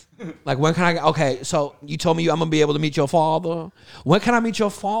 $50? Like, when can I get, okay, so you told me I'm going to be able to meet your father. When can I meet your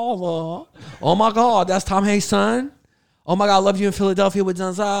father? Oh my God, that's Tom Hanks' son. Oh my God, I loved you in Philadelphia with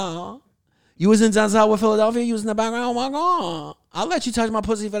Denzel. You was in Denzel with Philadelphia? You was in the background? Oh my God. I'll let you touch my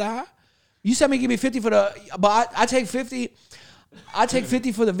pussy for that. You said me give me 50 for the, but I take 50. I take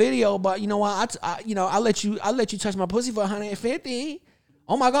 50 for the video, but you know what? I'll let you touch my pussy for 150.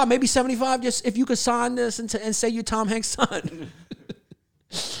 Oh my God, maybe 75. Just if you could sign this and say you're Tom Hanks' son.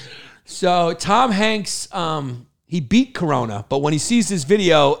 So Tom Hanks, he beat Corona, but when he sees this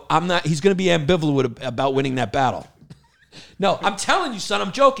video, he's going to be ambivalent about winning that battle. No, I'm telling you, son,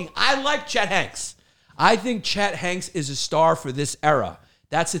 I'm joking. I like Chet Hanks. I think Chet Hanks is a star for this era.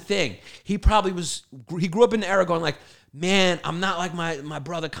 That's the thing. He grew up in the era going like, man, I'm not like my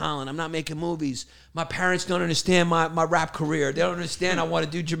brother Colin. I'm not making movies. My parents don't understand my rap career. They don't understand I want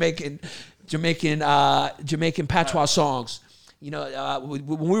to do Jamaican patois songs. You know, when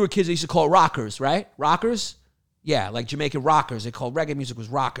we were kids, they used to call it rockers, right? Rockers? Yeah, like Jamaican rockers. They called reggae music was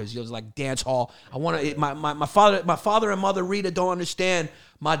rockers. It was like dance hall. My father and mother Rita don't understand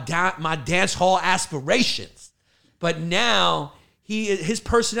my dance hall aspirations. But now his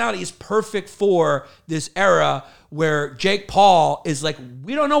personality is perfect for this era where Jake Paul is like,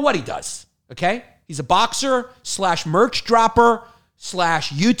 we don't know what he does. Okay? He's a boxer / merch dropper /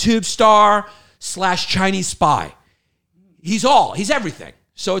 YouTube star / Chinese spy. He's everything.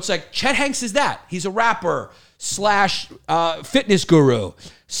 So it's like Chet Hanks is that. He's a rapper / fitness guru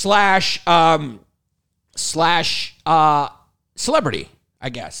 / celebrity, I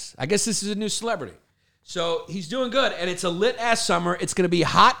guess. I guess this is a new celebrity. So he's doing good, and it's a lit-ass summer. It's going to be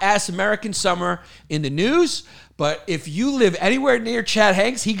hot-ass American summer in the news, but if you live anywhere near Chet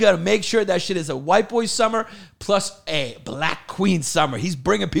Hanks, he got to make sure that shit is a white boy summer plus a black queen summer. He's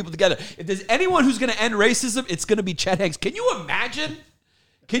bringing people together. If there's anyone who's going to end racism, it's going to be Chet Hanks. Can you imagine?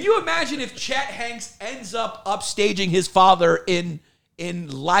 Can you imagine if Chet Hanks ends up upstaging his father in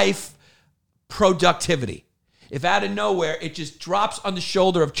life productivity? If out of nowhere it just drops on the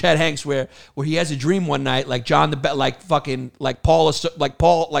shoulder of Chet Hanks, where he has a dream one night, like Paul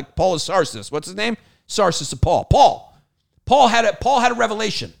Sarsis. What's his name? Sarsis of Paul. Paul had a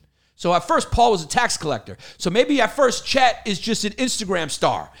revelation. So at first Paul was a tax collector. So maybe at first Chet is just an Instagram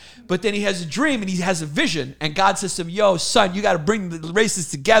star, but then he has a dream and he has a vision, and God says to him, "Yo, son, you got to bring the races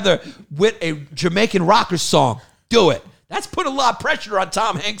together with a Jamaican rocker song. Do it." That's put a lot of pressure on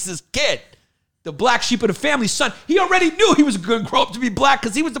Tom Hanks' kid. The black sheep of the family, son. He already knew he was going to grow up to be black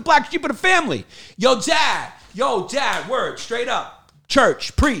because he was the black sheep of the family. Yo, dad, word, straight up.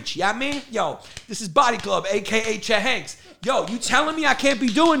 Church, preach, you know what I mean? Yo, this is Body Club, a.k.a. Chet Hanks. Yo, you telling me I can't be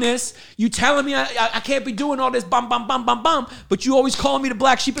doing this? You telling me I can't be doing all this bum, but you always calling me the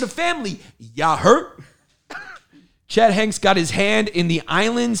black sheep of the family. Y'all hurt? Chet Hanks got his hand in the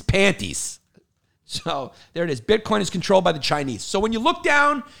island's panties. So there it is. Bitcoin is controlled by the Chinese. So when you look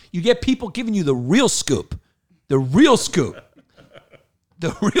down, you get people giving you the real scoop. The real scoop.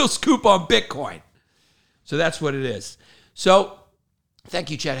 The real scoop on Bitcoin. So that's what it is. So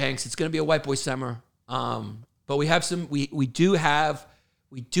thank you, Chet Hanks. It's going to be a white boy summer. But we have some. We do have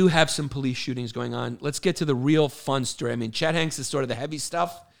some police shootings going on. Let's get to the real fun story. I mean, Chet Hanks is sort of the heavy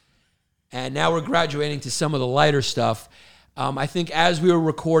stuff, and now we're graduating to some of the lighter stuff. I think as we were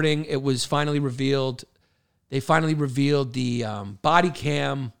recording, it was finally revealed. They finally revealed the body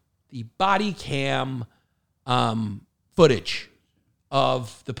cam footage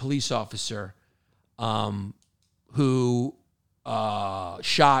of the police officer who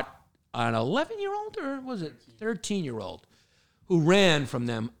shot an 11-year-old, or was it 13-year-old, who ran from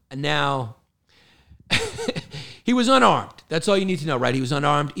them. And now he was unarmed. That's all you need to know, right? He was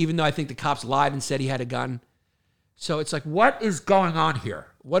unarmed, even though I think the cops lied and said he had a gun. So it's like, what is going on here?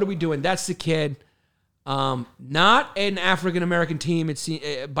 What are we doing? That's the kid. Not an African-American team. It's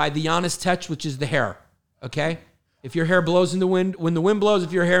by the honest touch, which is the hair. Okay? If your hair blows in the wind, when the wind blows,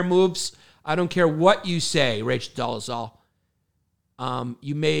 if your hair moves, I don't care what you say, Rachel Dolezal.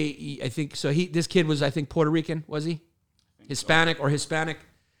 You may, I think, so this kid was, I think, Puerto Rican, was he? Hispanic.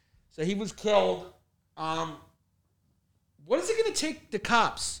 So he was killed. What is it going to take the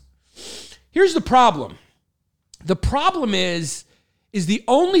cops? Here's the problem. The problem is the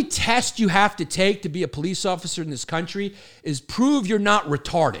only test you have to take to be a police officer in this country is prove you're not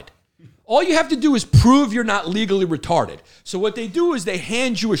retarded. All you have to do is prove you're not legally retarded. So what they do is they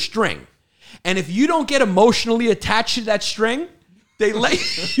hand you a string. And if you don't get emotionally attached to that string, they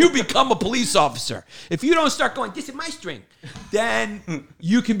let you become a police officer. If you don't start going, this is my string, then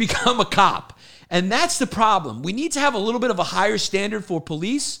you can become a cop. And that's the problem. We need to have a little bit of a higher standard for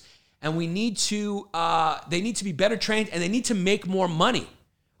police. And we need to, they need to be better trained, and they need to make more money.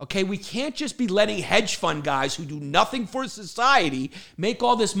 Okay, we can't just be letting hedge fund guys who do nothing for society make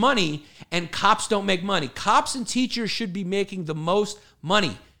all this money, and cops don't make money. Cops and teachers should be making the most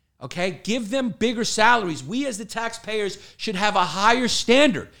money. Okay, give them bigger salaries. We as the taxpayers should have a higher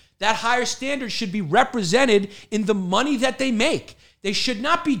standard. That higher standard should be represented in the money that they make. They should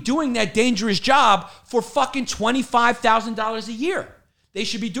not be doing that dangerous job for fucking $25,000 a year. They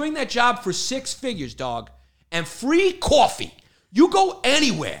should be doing that job for 6 figures, dog. And free coffee. You go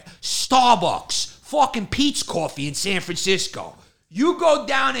anywhere. Starbucks, fucking Pete's Coffee in San Francisco. You go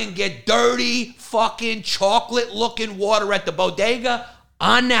down and get dirty, fucking chocolate-looking water at the bodega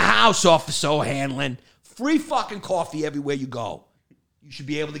on the house, Officer O'Hanlon. Free fucking coffee everywhere you go. You should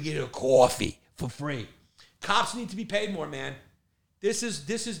be able to get a coffee for free. Cops need to be paid more, man. This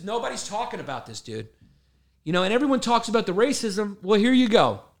is nobody's talking about this, dude. You know, and everyone talks about the racism. Well, here you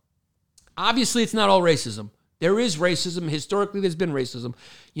go. Obviously, it's not all racism. There is racism. Historically, there's been racism,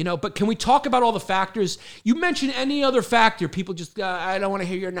 but can we talk about all the factors? You mention any other factor, people just, I don't want to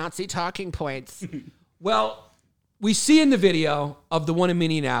hear your Nazi talking points. Well, we see in the video of the one in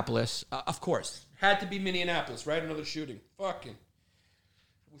Minneapolis, of course, had to be Minneapolis, right? Another shooting. Fucking.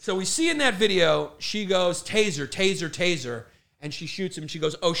 So we see in that video, she goes, taser, taser, taser, and she shoots him. She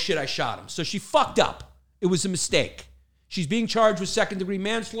goes, oh shit, I shot him. So she fucked up. It was a mistake. She's being charged with second-degree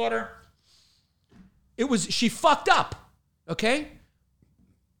manslaughter. She fucked up, okay?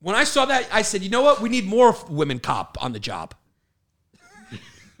 When I saw that, I said, you know what? We need more women cop on the job.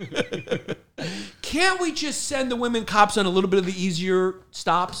 Can't we just send the women cops on a little bit of the easier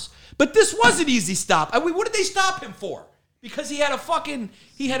stops? But this was an easy stop. I mean, what did they stop him for? Because he had a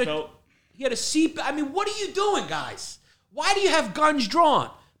seat. I mean, what are you doing, guys? Why do you have guns drawn?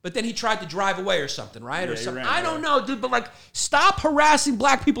 But then he tried to drive away or something, right? Yeah, or something. I don't know, dude. But stop harassing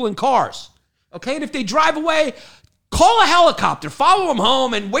black people in cars, okay? And if they drive away, call a helicopter, follow them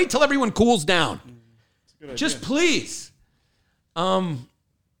home, and wait till everyone cools down. Just please.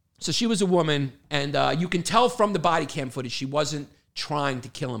 So she was a woman, and you can tell from the body cam footage she wasn't trying to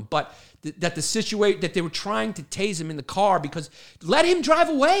kill him, but that they were trying to tase him in the car because let him drive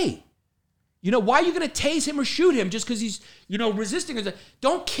away. Why are you going to tase him or shoot him just because he's, resisting?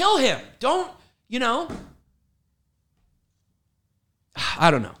 Don't kill him. Don't,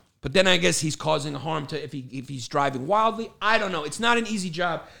 I don't know. But then I guess he's causing harm to if he's driving wildly. I don't know. It's not an easy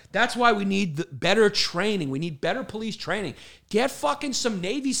job. That's why we need better training. We need better police training. Get fucking some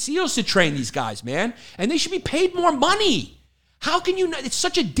Navy SEALs to train these guys, man. And they should be paid more money. How can you not? It's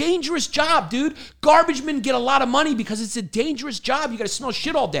such a dangerous job, dude. Garbage men get a lot of money because it's a dangerous job. You got to smell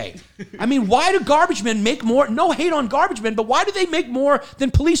shit all day. I mean, why do garbage men make more? No hate on garbage men, but why do they make more than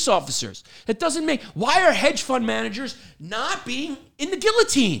police officers? It doesn't make. Why are hedge fund managers not being in the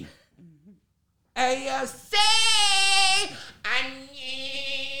guillotine?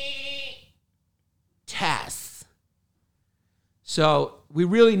 Tests. So we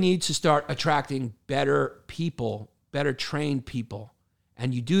really need to start attracting better people. Better trained people.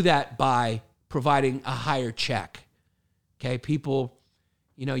 And you do that by providing a higher check. Okay, people,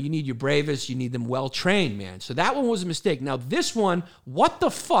 you need your bravest, you need them well-trained, man. So that one was a mistake. Now this one, what the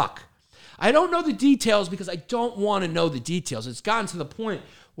fuck? I don't know the details because I don't want to know the details. It's gotten to the point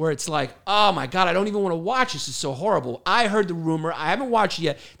where it's like, oh my God, I don't even want to watch this. It's so horrible. I heard the rumor, I haven't watched it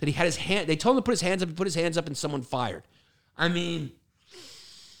yet, that he had his hand, they told him to put his hands up, he put his hands up and someone fired. I mean...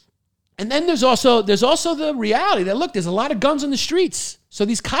 And then there's also the reality that, look, there's a lot of guns on the streets. So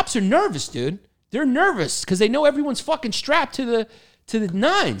these cops are nervous, dude. They're nervous because they know everyone's fucking strapped to the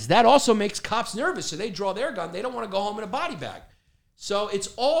nines. That also makes cops nervous. So they draw their gun. They don't want to go home in a body bag. So it's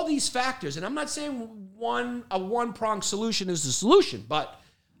all these factors. And I'm not saying a one-pronged solution is the solution. But,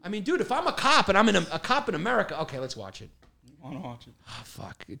 I mean, dude, if I'm a cop and I'm a cop in America, okay, let's watch it. I want to watch it. Oh,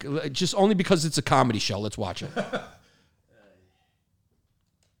 fuck. Just only because it's a comedy show. Let's watch it.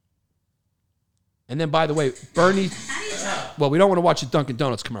 And then, by the way, Bernie... Well, we don't want to watch a Dunkin'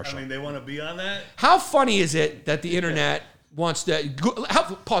 Donuts commercial. I mean, they want to be on that? How funny is it that the internet wants to...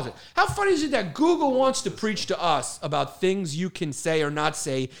 Pause it. How funny is it that Google wants to preach to us about things you can say or not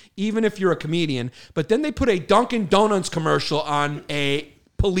say, even if you're a comedian, but then they put a Dunkin' Donuts commercial on a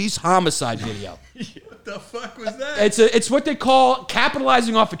police homicide video? What the fuck was that? It's what they call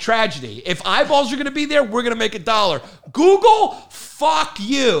capitalizing off a tragedy. If eyeballs are going to be there, we're going to make $1. Google, fuck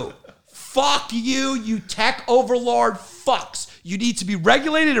you. Fuck you, you tech overlord fucks. You need to be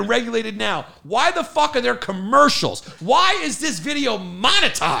regulated and regulated now. Why the fuck are there commercials? Why is this video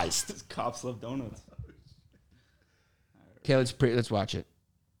monetized? Cops love donuts. Okay, let's watch it.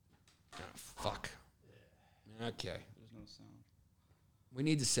 Oh, fuck. Okay. There's no sound. We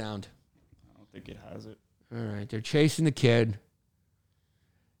need the sound. I don't think it has it. All right, they're chasing the kid.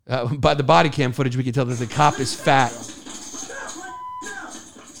 By the body cam footage, we can tell that the cop is fat.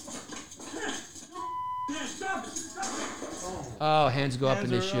 Oh, hands go up in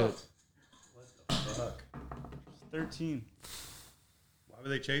this shoot. What the fuck? 13. Why were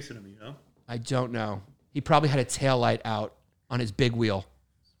they chasing him, I don't know. He probably had a taillight out on his big wheel.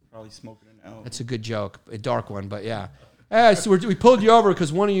 Probably smoking an L. That's a good joke. A dark one, but yeah. So we pulled you over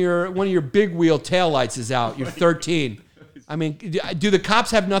because one of your big wheel taillights is out. You're 13. I mean, do the cops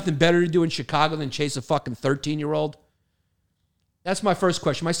have nothing better to do in Chicago than chase a fucking 13-year-old? That's my first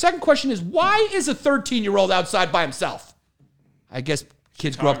question. My second question is, why is a 13-year-old outside by himself? I guess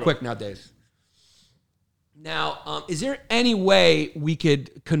kids grow up quick nowadays. Now, is there any way we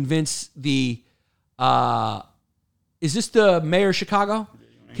could convince is this the mayor of Chicago?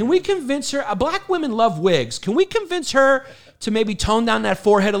 Can we convince her? Black women love wigs. Can we convince her to maybe tone down that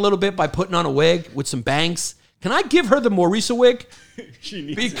forehead a little bit by putting on a wig with some bangs? Can I give her the Maurice wig? She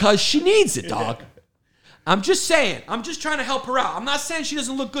needs Because she needs it, dog. I'm just saying. I'm just trying to help her out. I'm not saying she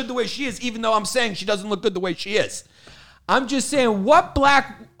doesn't look good the way she is, even though I'm saying she doesn't look good the way she is. I'm just saying,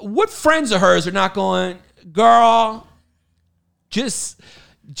 what friends of hers are not going, girl,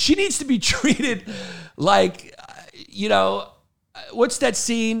 she needs to be treated like, what's that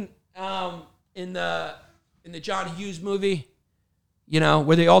scene in the John Hughes movie,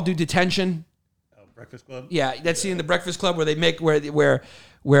 where they all do detention? Breakfast Club? Yeah, that scene in the Breakfast Club where they make where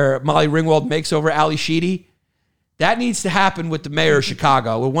Molly Ringwald makes over Ali Sheedy. That needs to happen with the mayor of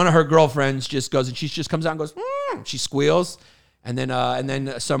Chicago, where one of her girlfriends just goes and she just comes out and goes, she squeals, and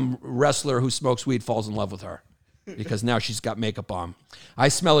then some wrestler who smokes weed falls in love with her because now she's got makeup on. I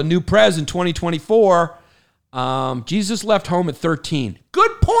smell a new prez in 2024. Jesus left home at 13.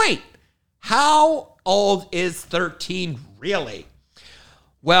 Good point. How old is 13 really?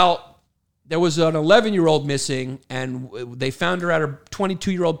 Well, there was an 11-year-old missing, and they found her at her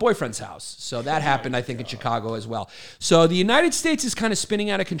 22-year-old boyfriend's house. So that happened, I think, in Chicago as well. So the United States is kind of spinning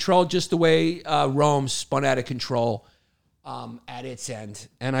out of control just the way Rome spun out of control at its end.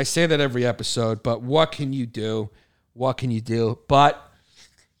 And I say that every episode, but what can you do? What can you do? But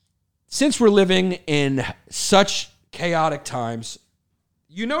since we're living in such chaotic times,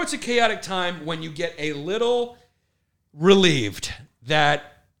 it's a chaotic time when you get a little relieved that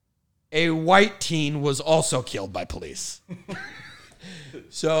a white teen was also killed by police.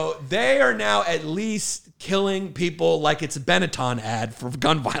 So they are now at least killing people like it's a Benetton ad for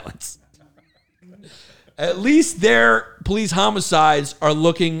gun violence. At least their police homicides are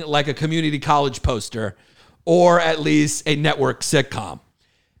looking like a community college poster or at least a network sitcom,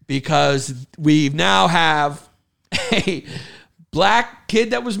 because we now have a black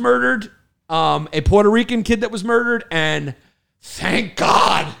kid that was murdered, a Puerto Rican kid that was murdered, and thank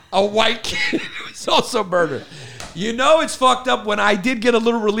God, a white kid was also murdered. It's fucked up when I did get a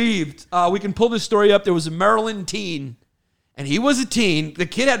little relieved. We can pull this story up. There was a Maryland teen, and he was a teen. The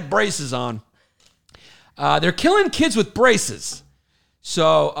kid had braces on. They're killing kids with braces.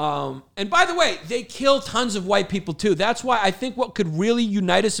 So, and by the way, they kill tons of white people too. That's why I think what could really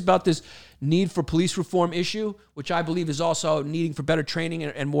unite us about this need for police reform issue, which I believe is also needing for better training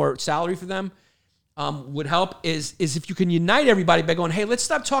and more salary for them, would help is if you can unite everybody by going, hey, let's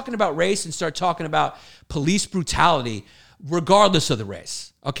stop talking about race and start talking about police brutality regardless of the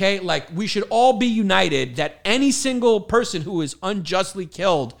race, okay? Like, we should all be united that any single person who is unjustly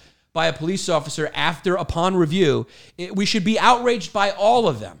killed by a police officer upon review, we should be outraged by all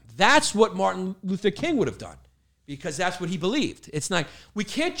of them. That's what Martin Luther King would have done, because that's what he believed. It's like, we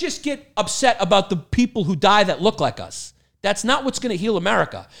can't just get upset about the people who die that look like us. That's not what's going to heal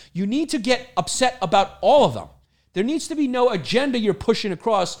America. You need to get upset about all of them. There needs to be no agenda you're pushing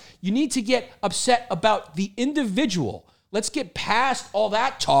across. You need to get upset about the individual. Let's get past all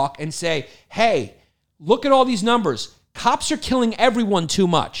that talk and say, hey, look at all these numbers. Cops are killing everyone too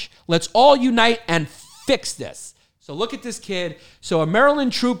much. Let's all unite and fix this. So look at this kid. So a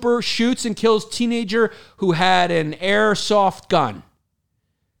Maryland trooper shoots and kills teenager who had an airsoft gun.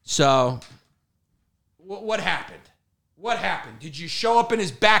 So what happened? What happened? Did you show up in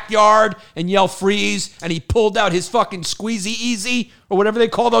his backyard and yell freeze and he pulled out his fucking squeezy easy or whatever they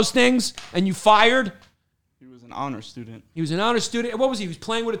call those things and you fired? He was an honor student. He was an honor student. What was he? He was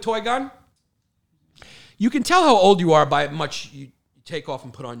playing with a toy gun? You can tell how old you are by how much you take off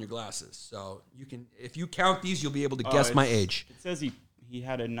and put on your glasses. So you can, if you count these, you'll be able to guess my age. It says he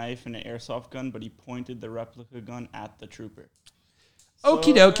had a knife and an airsoft gun, but he pointed the replica gun at the trooper.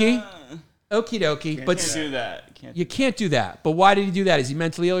 Okie dokie. Okie dokie. But Can't do that. You can't do that. But why did he do that? Is he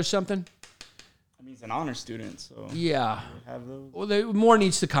mentally ill or something? I mean, he's an honor student, so yeah. Have those. Well, more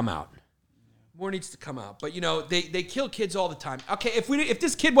needs to come out. More needs to come out. But they kill kids all the time. Okay, if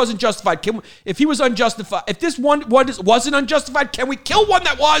this kid wasn't justified, if he was unjustified, if this one wasn't unjustified, can we kill one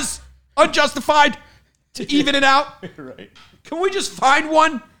that was unjustified to even it out? Right. Can we just find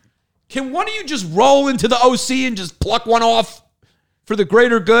one? Can one of you just roll into the OC and just pluck one off for the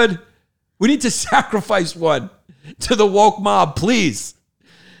greater good? We need to sacrifice one to the woke mob, please.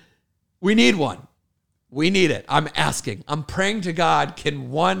 We need one. We need it. I'm asking. I'm praying to God, can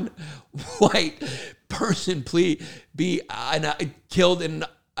one white person please be killed in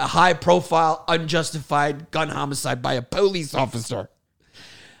a high-profile, unjustified gun homicide by a police officer?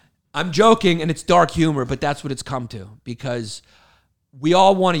 I'm joking, and it's dark humor, but that's what it's come to, because we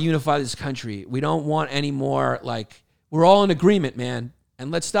all want to unify this country. We don't want any more, we're all in agreement, man. And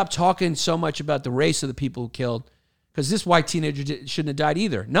let's stop talking so much about the race of the people who killed, because this white teenager shouldn't have died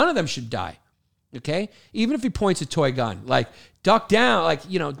either. None of them should die, okay? Even if he points a toy gun, duck down,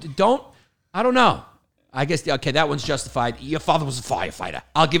 don't, I don't know. I guess, okay, that one's justified. Your father was a firefighter.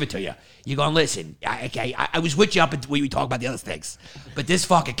 I'll give it to you. You're going, listen, I was with you up until we talk about the other things. But this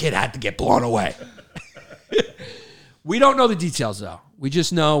fucking kid had to get blown away. We don't know the details, though. We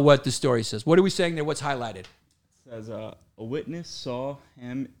just know what the story says. What are we saying there? What's highlighted? It says, a witness saw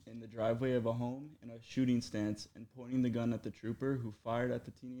him in the driveway of a home in a shooting stance and pointing the gun at the trooper who fired at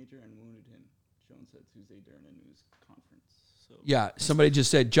the teenager and wounded him, Jones said Tuesday during a news conference. So Yeah, somebody just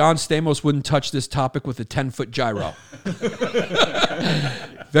said, John Stamos wouldn't touch this topic with a 10-foot gyro.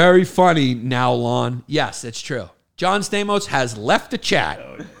 Very funny now, Lon. Yes, it's true. John Stamos has left the chat.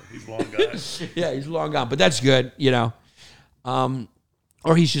 Oh, yeah. He's long gone. Yeah, he's long gone, but that's good, you know.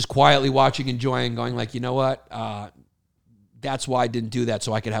 Or he's just quietly watching, enjoying, going like, you know what? That's why I didn't do that,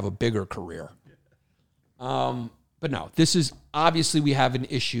 so I could have a bigger career. But no, this is, obviously we have an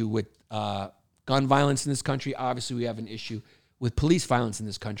issue with gun violence in this country. Obviously we have an issue with police violence in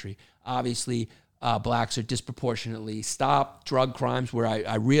this country. Obviously blacks are disproportionately stopped. Drug crimes, where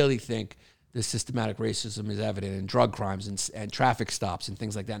I really think the systematic racism is evident in drug crimes and traffic stops and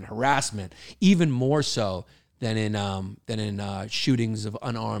things like that, and harassment, even more so than in shootings of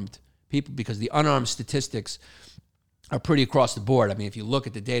unarmed people, because the unarmed statistics are pretty across the board. I mean, if you look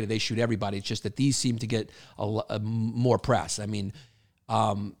at the data, they shoot everybody. It's just that these seem to get more press. I mean,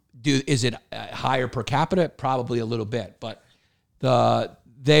 is it higher per capita? Probably a little bit, but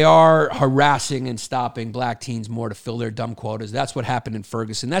they are harassing and stopping black teens more to fill their dumb quotas. That's what happened in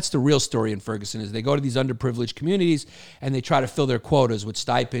Ferguson. That's the real story in Ferguson, is they go to these underprivileged communities and they try to fill their quotas with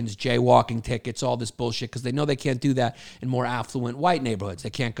stipends, jaywalking tickets, all this bullshit, because they know they can't do that in more affluent white neighborhoods. They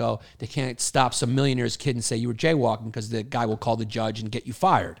can't stop some millionaire's kid and say you were jaywalking, because the guy will call the judge and get you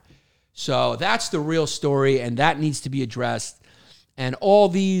fired. So that's the real story, and that needs to be addressed. And all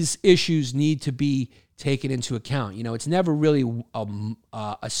these issues need to be taken into account. You know, it's never really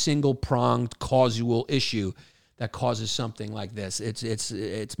a single-pronged causal issue that causes something like this.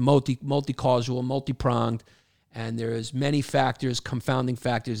 It's multi-causal, multi-pronged, and there's many factors, confounding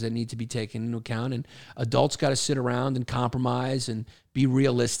factors that need to be taken into account. And adults got to sit around and compromise and be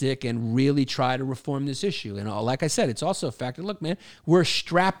realistic and really try to reform this issue. And like I said, it's also a factor. Look, man, we're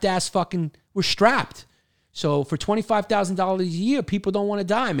strapped. So for $25,000 a year, people don't want to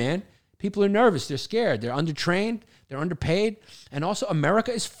die, man. People are nervous. They're scared. They're undertrained. They're underpaid. And also,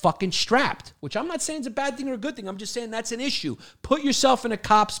 America is fucking strapped, which I'm not saying is a bad thing or a good thing. I'm just saying that's an issue. Put yourself in a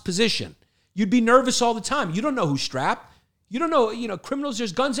cop's position. You'd be nervous all the time. You don't know who's strapped. You don't know, criminals,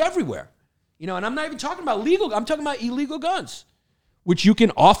 there's guns everywhere. And I'm not even talking about legal. I'm talking about illegal guns, which you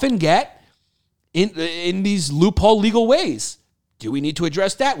can often get in these loophole legal ways. Do we need to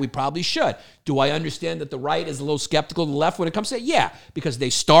address that? We probably should. Do I understand that the right is a little skeptical of the left when it comes to it? Yeah, because they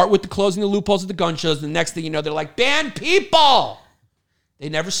start with the closing the loopholes of the gun shows, and the next thing you know, they're like, ban people. They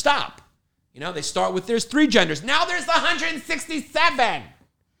never stop. They start with there's 3 genders. Now there's 167.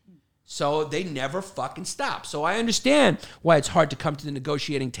 So they never fucking stop. So I understand why it's hard to come to the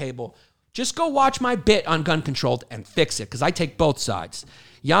negotiating table. Just go watch my bit on gun control and fix it, because I take both sides.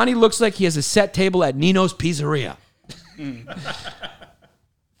 Yanni looks like he has a set table at Nino's Pizzeria.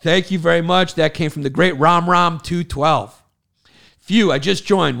 Thank you very much. That came from the great Rom 212. Phew, I just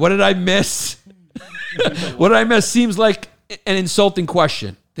joined. What did I miss? What did I miss? Seems like an insulting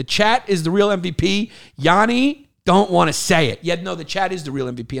question. The chat is the real MVP. Yanni, don't want to say it. Yeah, no, the chat is the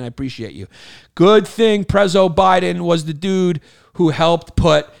real MVP, and I appreciate you. Good thing Prezzo Biden was the dude who helped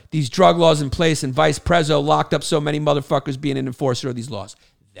put these drug laws in place, and Vice Prezzo locked up so many motherfuckers being an enforcer of these laws.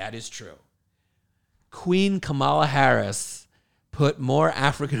 That is true. Queen Kamala Harris put more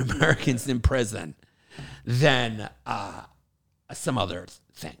African Americans in prison than some other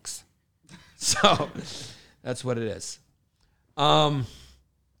things. So that's what it is.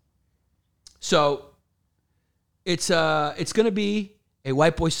 So it's going to be a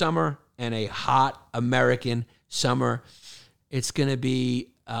white boy summer and a hot American summer. It's going to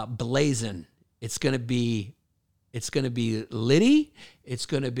be blazing. It's going to be litty. It's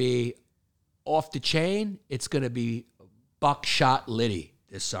going to be off the chain. It's going to be buckshot litty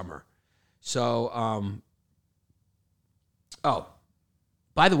this summer. So,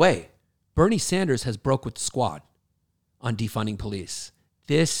 by the way, Bernie Sanders has broke with the squad on defunding police.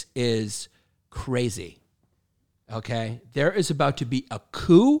 This is crazy. Okay? There is about to be a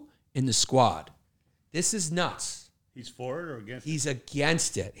coup in the squad. This is nuts. He's for it or against He's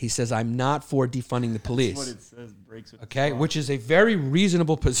against it. He says, I'm not for defunding the police. That's what it says, breaks with the Okay? squad. Which is a very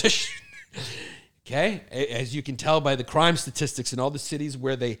reasonable position. Okay? As you can tell by the crime statistics in all the cities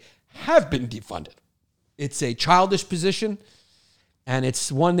where they have been defunded. It's a childish position, and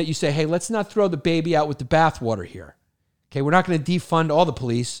it's one that you say, hey, let's not throw the baby out with the bathwater here. Okay, we're not going to defund all the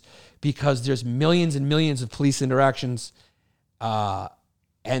police because there's millions and millions of police interactions,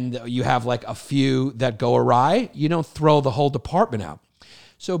 and you have like a few that go awry. You don't throw the whole department out.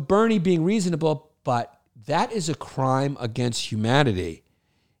 So Bernie being reasonable, but that is a crime against humanity.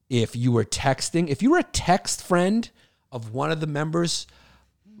 If you were texting, if you were a text friend of one of the members,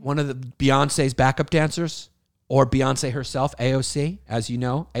 one of the Beyonce's backup dancers, or Beyonce herself, AOC, as you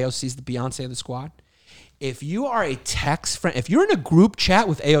know, AOC is the Beyonce of the squad. If you are a text friend, if you're in a group chat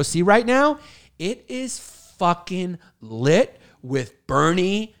with AOC right now, it is fucking lit with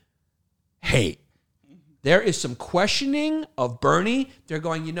Bernie hate. There is some questioning of Bernie. They're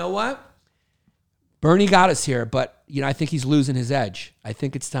going, you know what? Bernie got us here, but I think he's losing his edge. I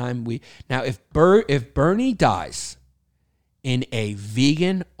think it's time now. If Bernie dies in a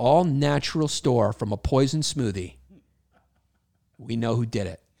vegan, all natural store from a poison smoothie, we know who did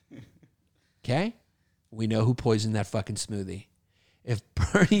it. Okay, we know who poisoned that fucking smoothie. If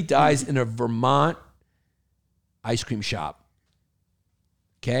Bernie dies in a Vermont ice cream shop,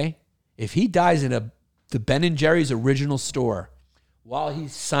 okay, if he dies in the Ben & Jerry's original store, while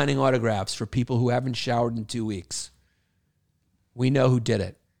he's signing autographs for people who haven't showered in 2 weeks, we know who did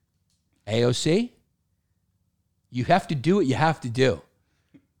it. AOC, you have to do what you have to do,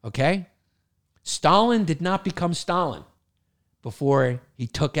 okay? Stalin did not become Stalin before he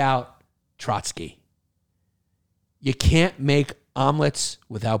took out Trotsky. You can't make omelets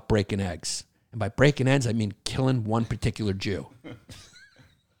without breaking eggs. And by breaking eggs, I mean killing one particular Jew.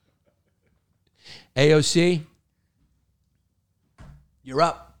 AOC, you're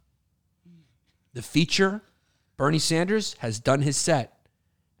up. The feature, Bernie Sanders has done his set,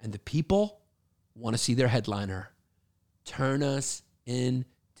 and the people want to see their headliner. Turn us into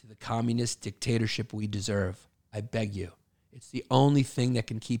the communist dictatorship we deserve. I beg you. It's the only thing that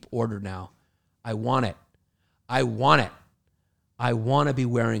can keep order now. I want it. I want it. I want to be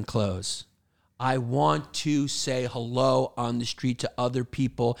wearing clothes. I want to say hello on the street to other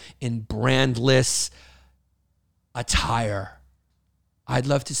people in brandless attire. I'd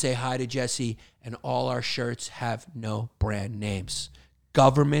love to say hi to Jesse, and all our shirts have no brand names.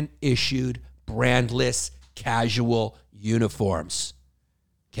 Government-issued, brandless, casual uniforms.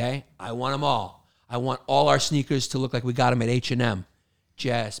 Okay? I want them all. I want all our sneakers to look like we got them at H&M.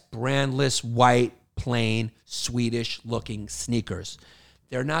 Just brandless, white, plain, Swedish-looking sneakers.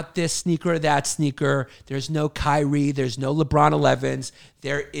 They're not this sneaker or that sneaker. There's no Kyrie. There's no LeBron 11s.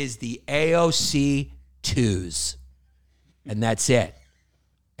 There is the AOC 2s. And that's it.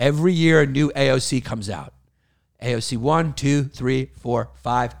 Every year, a new AOC comes out. AOC 1, 2, 3, 4,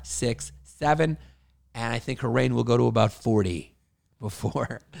 5, 6, 7. And I think her reign will go to about 40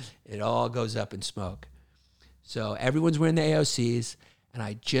 before it all goes up in smoke. So everyone's wearing the AOCs. And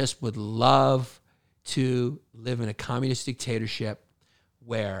I just would love to live in a communist dictatorship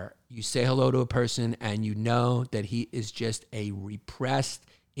where you say hello to a person and you know that he is just a repressed,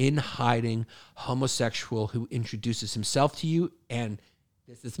 in hiding homosexual who introduces himself to you and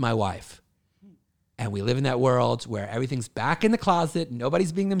this is my wife. And we live in that world where everything's back in the closet,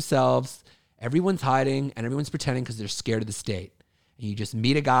 nobody's being themselves, everyone's hiding and everyone's pretending because they're scared of the state. And you just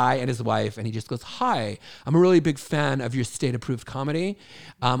meet a guy and his wife and he just goes, "Hi, I'm a really big fan of your state-approved comedy.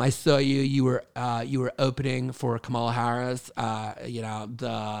 I saw you were opening for Kamala Harris, the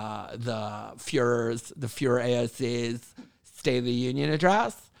Fuhrer AOC's State of the Union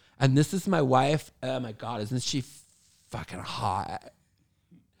address. And this is my wife. Oh my God, isn't she fucking hot?"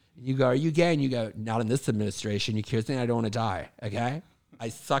 You go, "Are you gay?" And you go, "Not in this administration. You kidding? I don't want to die." Okay? I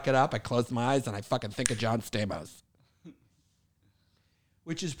suck it up. I close my eyes and I fucking think of John Stamos.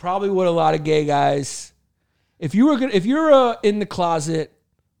 Which is probably what a lot of gay guys, if you're in the closet,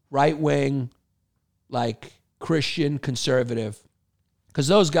 right wing, like Christian conservative, because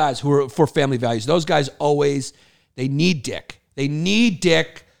those guys who are for family values, those guys always, they need dick. They need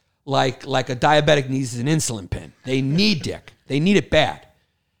dick like a diabetic needs an insulin pen. They need dick. They need it bad.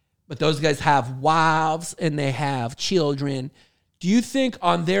 But those guys have wives and they have children. Do you think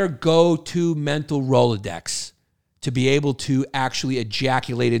on their go-to mental Rolodex to be able to actually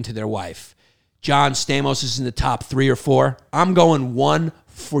ejaculate into their wife, John Stamos is in the top 3 or 4? I'm going 1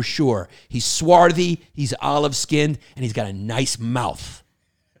 for sure. He's swarthy, he's olive-skinned, and he's got a nice mouth.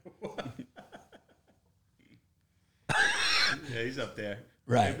 Yeah, he's up there.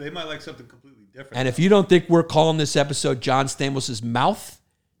 Right. They might like something completely different. And if you don't think we're calling this episode John Stamos' mouth,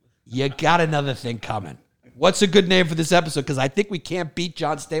 you got another thing coming. What's a good name for this episode? Because I think we can't beat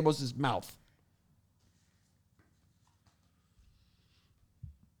John Stamos' mouth.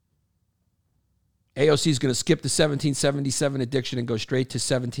 AOC is going to skip the 1777 addiction and go straight to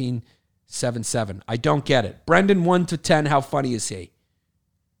 17 7-7. I don't get it. Brendan, 1 to 10, how funny is he?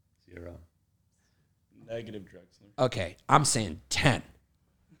 0. Negative Drexler. Okay, I'm saying 10.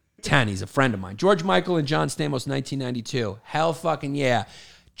 10, he's a friend of mine. George Michael and John Stamos, 1992. Hell fucking yeah.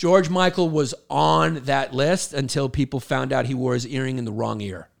 George Michael was on that list until people found out he wore his earring in the wrong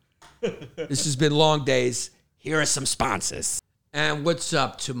ear. This has been Long Days. Here are some sponsors. And what's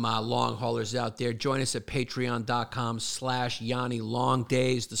up to my long haulers out there? Join us at patreon.com/Yanni Long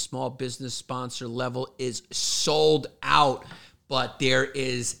Days. The small business sponsor level is sold out, but there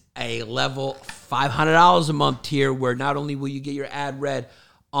is a level $500 a month tier where not only will you get your ad read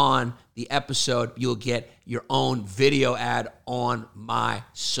on the episode, you'll get your own video ad on my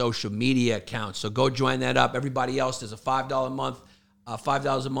social media account. So go join that up. Everybody else, there's a $5 a month,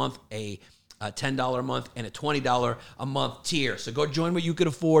 $5 a month, a $10 a month, and a $20 a month tier. So go join what you could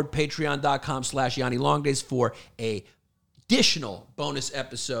afford, patreon.com/Yanni Long Days for a additional bonus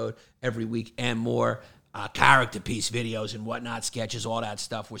episode every week and more character piece videos and whatnot, sketches, all that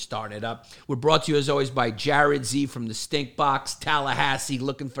stuff. We're starting it up. We're brought to you, as always, by Jared Z from the Stink Box, Tallahassee,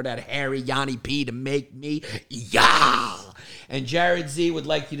 looking for that hairy Yanni P to make me yeah. And Jared Z would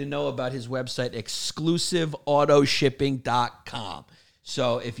like you to know about his website, exclusiveautoshipping.com.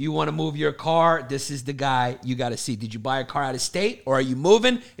 So if you want to move your car, this is the guy you got to see. Did you buy a car out of state or are you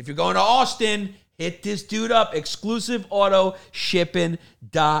moving? If you're going to Austin, hit this dude up,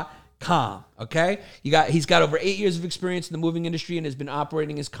 exclusiveautoshipping.com. Okay? He's got over 8 years of experience in the moving industry and has been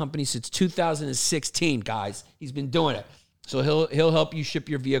operating his company since 2016, guys. He's been doing it. So he'll help you ship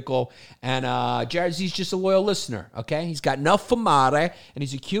your vehicle. And Jared Z's just a loyal listener, okay? He's got enough famare, and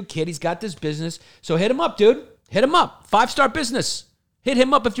he's a cute kid. He's got this business. So hit him up, dude. Hit him up. 5-star business. Hit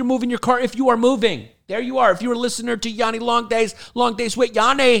him up if you're moving your car, if you are moving. There you are. If you're a listener to Yanni Long Days with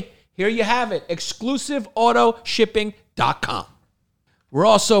Yanni, here you have it. Exclusiveautoshipping.com. We're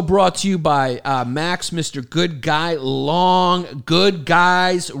also brought to you by Max, Mr. Good Guy Long, Good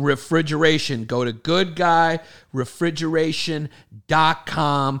Guys Refrigeration. Go to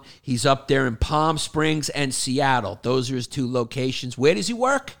goodguyrefrigeration.com. He's up there in Palm Springs and Seattle. Those are his 2 locations. Where does he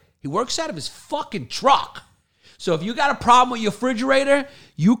work? He works out of his fucking truck. So if you got a problem with your refrigerator,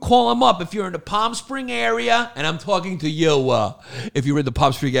 you call him up. If you're in the Palm Spring area, and I'm talking to you, if you're in the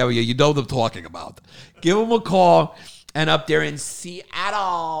Palm Spring area, you know what I'm talking about. Give him a call. And up there in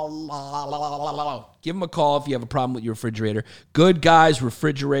Seattle, give him a call if you have a problem with your refrigerator.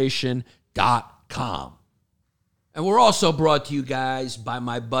 GoodGuysRefrigeration.com. And we're also brought to you guys by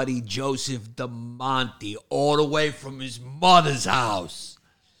my buddy Joseph DeMonte, all the way from his mother's house.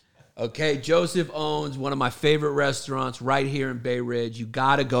 Okay, Joseph owns one of my favorite restaurants right here in Bay Ridge. You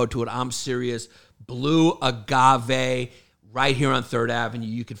got to go to it. I'm serious. Blue Agave, right here on 3rd Avenue.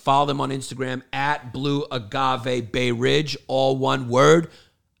 You can follow them on Instagram at Blue Agave Bay Ridge, all one word,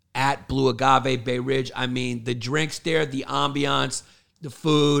 at Blue Agave Bay Ridge. I mean, the drinks there, the ambiance, the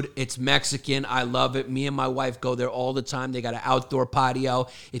food, it's Mexican. I love it. Me and my wife go there all the time. They got an outdoor patio.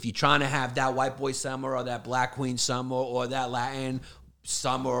 If you're trying to have that white boy summer or that black queen summer or that Latin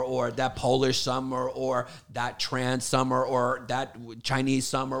summer or that Polish summer or that trans summer or that Chinese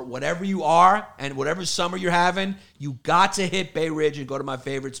summer, whatever you are and whatever summer you're having, you got to hit Bay Ridge and go to my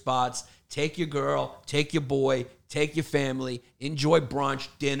favorite spots. Take your girl, take your boy, take your family, enjoy brunch,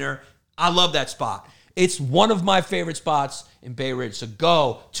 dinner. I love that spot. It's one of my favorite spots in Bay Ridge. So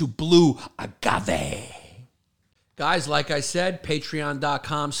go to Blue Agave. Guys, like I said,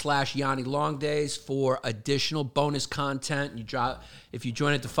 patreon.com/Yanni Long Days for additional bonus content. If you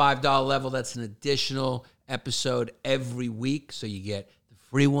join at the $5 level, that's an additional episode every week. So you get the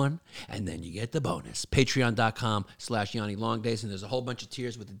free one, and then you get the bonus. Patreon.com/Yanni Long Days, and there's a whole bunch of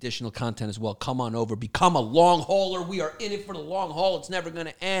tiers with additional content as well. Come on over. Become a long hauler. We are in it for the long haul. It's never going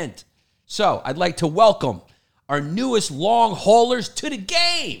to end. So I'd like to welcome our newest long haulers to the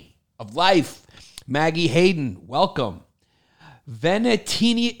game of life. Maggie Hayden, welcome.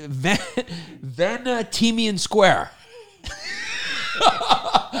 Venetimian Square.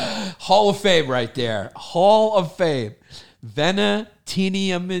 Hall of Fame right there. Hall of Fame.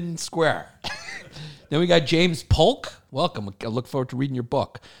 Venetimian Square. Then we got James Polk. Welcome. I look forward to reading your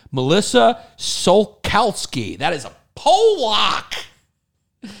book. Melissa Solkalski. That is a Polak.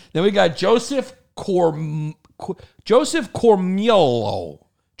 Then we got Joseph Cormillo. Joseph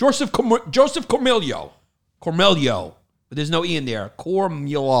Cormillo. But there's no E in there.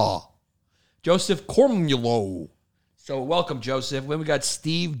 Cormillo. Joseph Cormillo. So welcome, Joseph. Then we got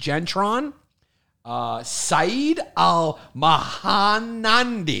Steve Gentron. Saeed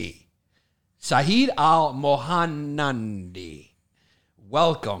Al-Mohanandi. Saeed Al-Mohanandi.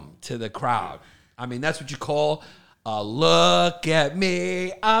 Welcome to the crowd. I mean, that's what you call Look at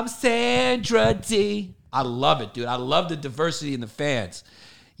me, I'm Sandra D. I love it, dude. I love the diversity in the fans.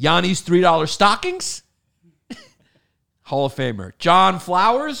 Yanni's $3 stockings. Hall of Famer. John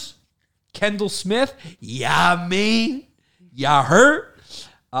Flowers. Kendall Smith. Yeah, mean. Ya hurt.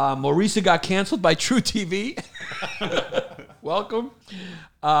 Mauricia got canceled by True TV. Welcome.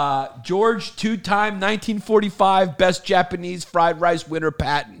 George, two-time 1945 Best Japanese Fried Rice winner,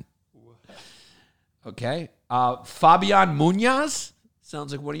 Patton. Okay. Fabian Munoz.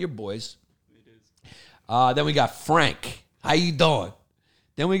 Sounds like one of your boys. Then we got Frank. How you doing?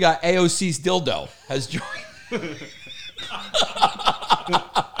 Then we got AOC's dildo has joined.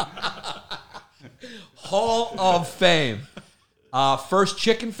 Hall of Fame. First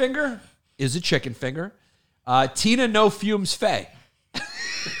chicken finger is a chicken finger. Tina No Fumes Faye.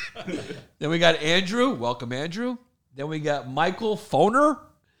 Then we got Andrew. Welcome, Andrew. Then we got Michael Foner.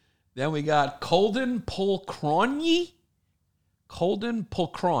 Then we got Colden Pulcronyi. Colden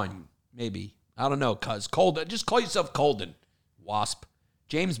Pulcron, maybe. I don't know, cuz. Colden. Just call yourself Colden. Wasp.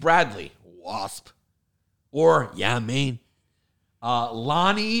 James Bradley. Wasp. Or, yeah, I mean.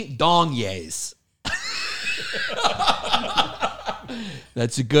 Lonnie Dongyes.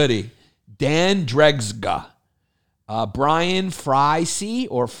 That's a goodie. Dan Dregsga. Brian Freisey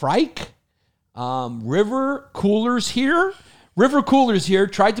or Freik. River Coolers here. River Coolers here.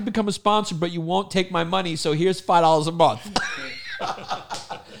 Tried to become a sponsor, but you won't take my money, so here's $5 a month.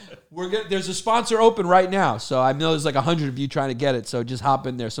 There's a sponsor open right now, so I know there's like 100 of you trying to get it, so just hop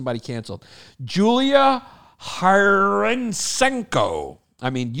in there. Somebody canceled. Julia Hrysenko. I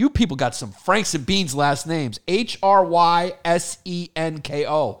mean, you people got some Franks and Beans last names. Hrysenko.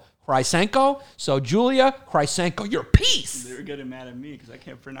 Hrysenko. So, Julia Hrysenko, you're a piece. They were getting mad at me because I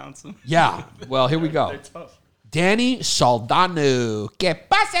can't pronounce them. Yeah. Well, here we go. They're tough. Danny Saldano. Que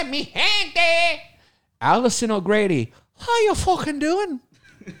pasa, mi gente? Allison O'Grady. How you fucking doing?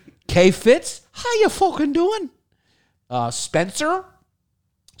 Kay Fitz. How you fucking doing? Spencer.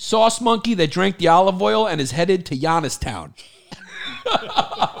 Sauce monkey that drank the olive oil and is headed to Giannistown.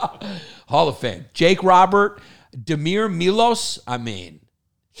 Hall of Fame. Jake Robert. Demir Milos. I mean,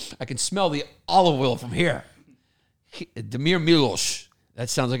 I can smell the olive oil from here. Demir Milos. That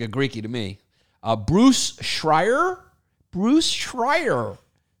sounds like a Greekie to me. Bruce Schreier. Bruce Schreier.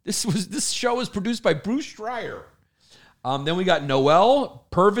 This show was produced by Bruce Schreier. Then we got Noel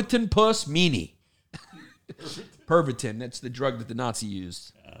Pervitin Puss Meanie. Pervitin. That's the drug that the Nazi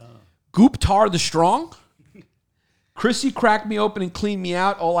used. Guptar the Strong. Chrissy cracked me open and cleaned me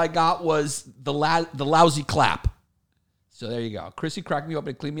out. All I got was the lousy clap. So there you go. Chrissy cracked me open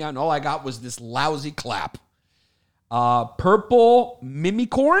and cleaned me out, and all I got was this lousy clap. Purple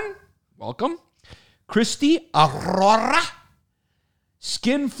Mimicorn. Welcome. Christy Aurora.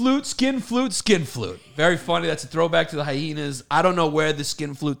 Skin flute. Very funny. That's a throwback to the hyenas. I don't know where the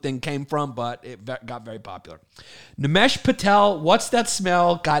skin flute thing came from, but it got very popular. Nimesh Patel, what's that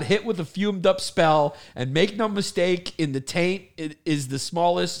smell? Got hit with a fumed up spell, and make no mistake, in the taint, it is the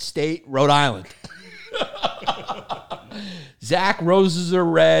smallest state, Rhode Island. Zach, roses are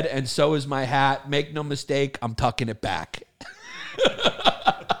red, and so is my hat. Make no mistake, I'm tucking it back.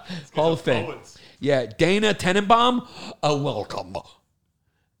 Hall of Fame. Yeah, Dana Tenenbaum, welcome.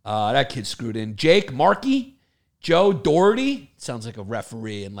 That kid screwed in. Jake Markey, Joe Doherty. Sounds like a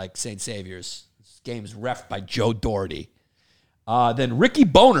referee in like St. Saviour's. This game's reffed by Joe Doherty. Then Ricky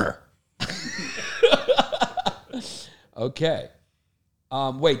Boner. Okay.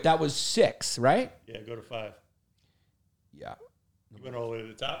 Wait, that was 6, right? Yeah, go to 5. Yeah. You went all the way to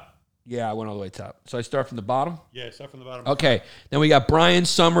the top? Yeah, I went all the way top. So I start from the bottom? Yeah, start from the bottom. Okay. Then we got Brian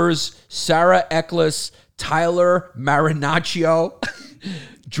Summers, Sarah Eckles, Tyler Marinaccio,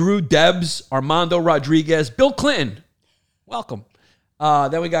 Drew Debs, Armando Rodriguez, Bill Clinton. Welcome.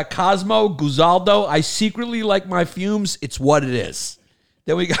 Then we got Cosmo Guzaldo. I secretly like my fumes. It's what it is.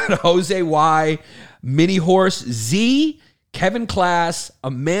 Then we got Jose Y, Mini Horse, Z, Kevin Class,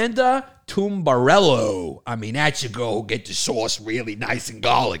 Amanda Tumbarello. I mean, that should go get the sauce really nice and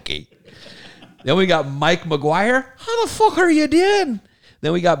garlicky. Then we got Mike McGuire. How the fuck are you doing?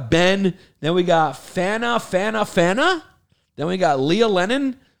 Then we got Ben. Then we got Fana. Then we got Leah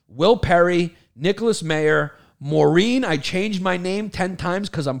Lennon, Will Perry, Nicholas Mayer, Maureen. I changed my name 10 times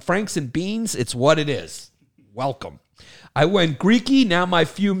because I'm Franks and Beans. It's what it is. Welcome. I went Greeky. Now my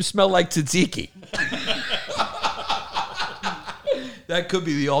fumes smell like tzatziki. That could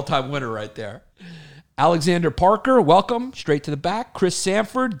be the all-time winner right there. Alexander Parker, welcome. Straight to the back. Chris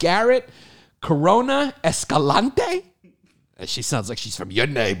Sanford, Garrett, Corona Escalante. She sounds like she's from your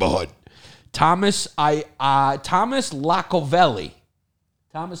neighborhood. Thomas Lacovelli.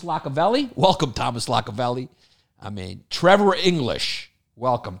 Welcome, Thomas Lacovelli. I mean, Trevor English.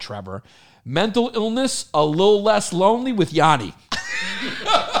 Welcome, Trevor. Mental illness, a little less lonely with Yanni.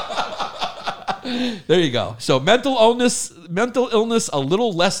 There you go. So mental illness, a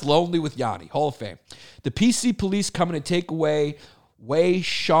little less lonely with Yanni. Hall of Fame. The PC police coming to take away Wei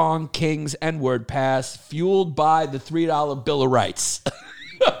Sean King's N-word pass, fueled by the $3 Bill of Rights.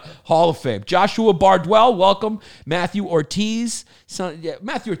 Hall of Fame. Joshua Bardwell, welcome. Matthew Ortiz.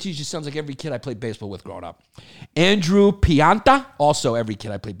 Matthew Ortiz just sounds like every kid I played baseball with growing up. Andrew Pianta, also every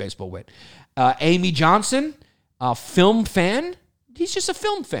kid I played baseball with. Amy Johnson, film fan. He's just a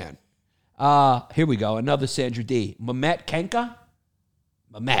film fan. Here we go. Another Sandra D. Mamet Kenka.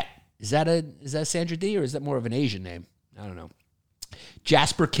 Mamet. Is that Sandra D or is that more of an Asian name? I don't know.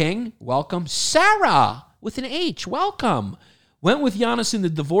 Jasper King, welcome. Sarah with an H, welcome. Went with Giannis in the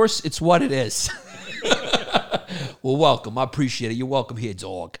divorce. It's what it is. Well, welcome. I appreciate it. You're welcome here,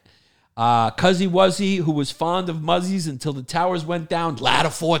 dog. Cuzzy Wuzzy, who was fond of Muzzies until the towers went down. Ladder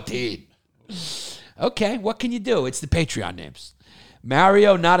 14. Okay, what can you do? It's the Patreon names.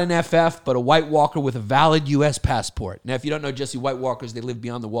 Mario, not an FF, but a White Walker with a valid U.S. passport. Now, if you don't know Jesse White Walkers, they live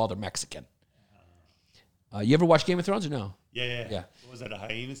beyond the wall. They're Mexican. You ever watch Game of Thrones or no? Yeah. Yeah. What was that, a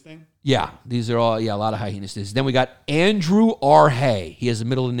hyenas thing? Yeah, these are all, a lot of hyenas. Then we got Andrew R. Hay. He has a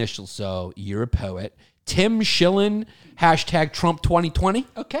middle initial, so you're a poet. Tim Schillen, hashtag Trump 2020.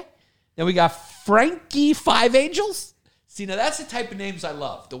 Okay. Then we got Frankie Five Angels. See, now that's the type of names I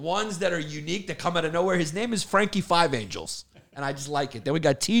love. The ones that are unique, that come out of nowhere. His name is Frankie Five Angels, and I just like it. Then we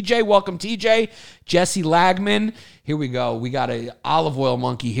got TJ. Welcome, TJ. Jesse Lagman. Here we go. We got a olive oil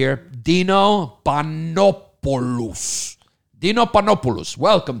monkey here. Dino Panopoulos.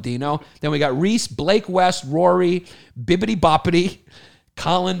 Welcome, Dino. Then we got Reese, Blake West, Rory, Bibbity Boppity,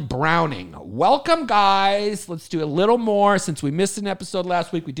 Colin Browning. Welcome, guys. Let's do a little more. Since we missed an episode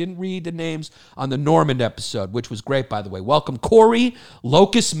last week, we didn't read the names on the Normand episode, which was great, by the way. Welcome, Corey,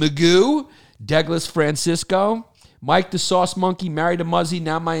 Locust Magoo, Douglas Francisco, Mike the Sauce Monkey, married a Muzzy.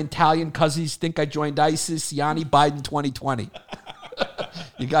 Now my Italian cousins think I joined ISIS. Yanni Biden 2020.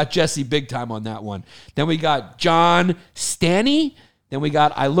 You got Jesse big time on that one. Then we got John Stanny. Then we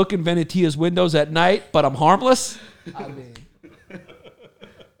got I look in Venetia's windows at night, but I'm harmless. I mean,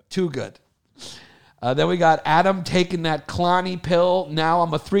 too good. Then we got Adam taking that Clonny pill. Now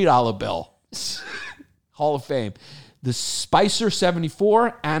I'm a $3 bill. Hall of Fame. The Spicer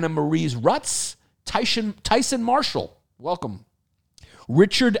 74. Anna Marie's Ruts. Tyson Marshall. Welcome.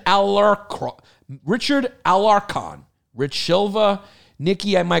 Richard Alarcon. Rich Silva.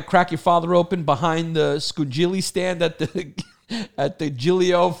 Nikki, I might crack your father open behind the Scungili stand at the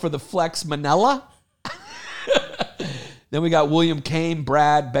Giglio for the Flex Manila. Then we got William Kane,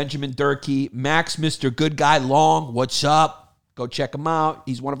 Brad, Benjamin Durkee, Max, Mr. Good Guy Long. What's up? Go check him out.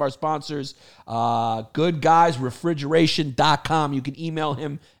 He's one of our sponsors. GoodGuysRefrigeration.com. You can email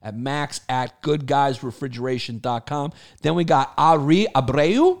him at max@goodguysrefrigeration.com. Then we got Ari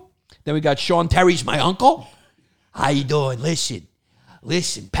Abreu. Then we got Sean Terry's my uncle. How you doing?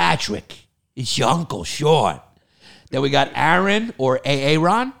 Listen, Patrick. It's your uncle, Sean. Then we got Aaron or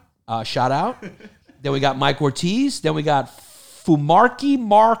Aaron. Shout out. Then we got Mike Ortiz. Then we got Fumarki,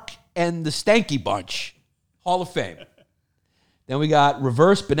 Mark, and the Stanky Bunch. Hall of Fame. Then we got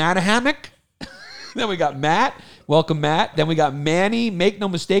Reverse Banana Hammock. Then we got Matt. Welcome, Matt. Then we got Manny. Make no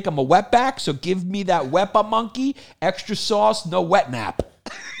mistake, I'm a wetback, so give me that Weppa monkey. Extra sauce, no wet nap.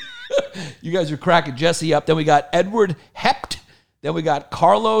 You guys are cracking Jesse up. Then we got Edward Hept. Then we got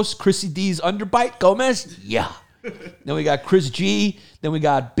Carlos, Chrissy D's Underbite. Gomez. Yeah. Then we got Chris G. Then we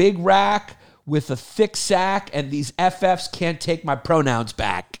got Big Rack with a thick sack, and these FFs can't take my pronouns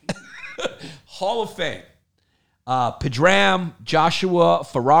back. Hall of Fame. Pedram, Joshua,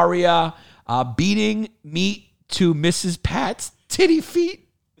 Ferraria, beating meat to Mrs. Pat's titty feet.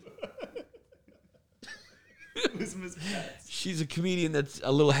 Who's Miss Pat? She's a comedian that's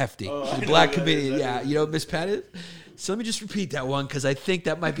a little hefty. She's a black comedian. Yeah, you know what Miss Pat is? So let me just repeat that one because I think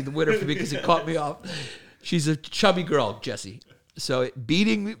that might be the winner for me because it caught me off. She's a chubby girl, Jesse. So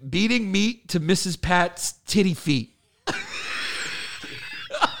beating meat to Mrs. Pat's titty feet.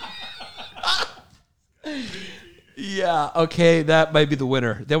 Yeah, okay, that might be the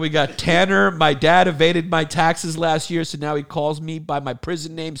winner. Then we got Tanner. My dad evaded my taxes last year, so now he calls me by my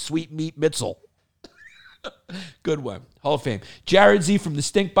prison name, Sweet Meat Mitzel. Good one. Hall of Fame. Jared Z from the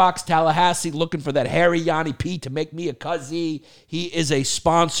Stink Box, Tallahassee, looking for that hairy Yanni P to make me a cuzzy. He is a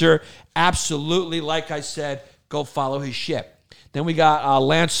sponsor. Absolutely, like I said, go follow his shit. Then we got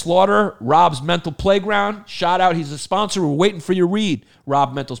Lance Slaughter, Rob's Mental Playground. Shout out, he's a sponsor. We're waiting for your read,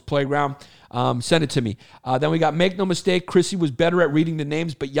 Rob Mental's Playground. Send it to me. Then we got Make No Mistake. Chrissy was better at reading the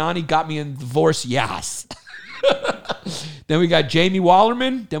names, but Yanni got me in the divorce. Yes. Then we got Jamie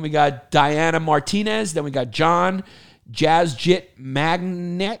Wallerman. Then we got Diana Martinez. Then we got John Jasmine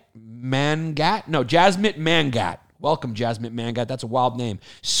Mangat. Welcome, Jasmine Mangat. That's a wild name.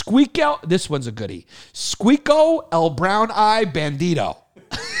 Squeako. This one's a goodie. Squeako El Brown Eye Bandito.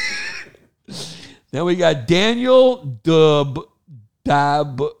 Then we got Daniel Dabdoob.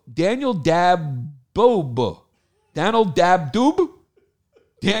 Daniel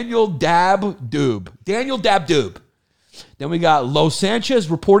Dabdoob. Then we got Lo Sanchez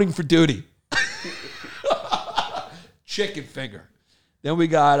reporting for duty. Chicken finger. Then we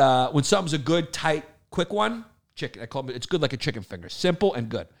got when something's a good, tight, quick one, chicken. I call it. It's good like a chicken finger. Simple and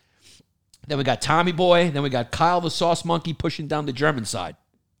good. Then we got Tommy Boy. Then we got Kyle the Sauce Monkey pushing down the German side.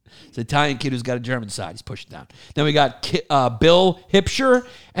 It's an Italian kid who's got a German side. He's pushing down. Then we got Bill Hipsher.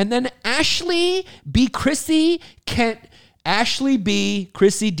 And then Ashley B. Chrissy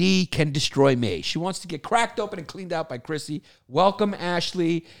D can destroy me. She wants to get cracked open and cleaned out by Chrissy. Welcome,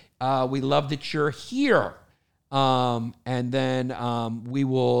 Ashley. We love that you're here. And then we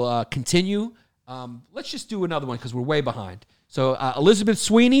will continue. Let's just do another one because we're way behind. So Elizabeth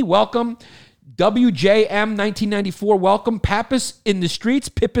Sweeney, welcome. WJM 1994, welcome. Pappas in the streets,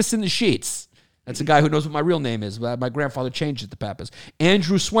 Pippus in the sheets. That's a guy who knows what my real name is. My grandfather changed it to Pappas.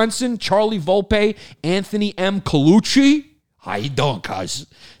 Andrew Swenson, Charlie Volpe, Anthony M. Colucci. How you doing, cuz?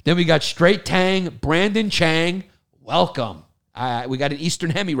 Then we got Straight Tang, Brandon Chang. Welcome. We got an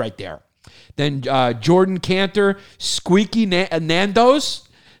Eastern Hemi right there. Then Jordan Cantor, Squeaky Nando's.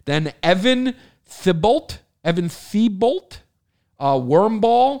 Then Evan Thibault,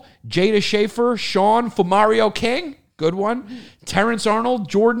 Wormball, Jada Schaefer, Sean Fumario King. Good one. Terrence Arnold,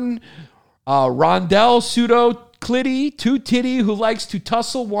 Jordan, Rondell, Pseudo Clitty, Two Titty, who likes to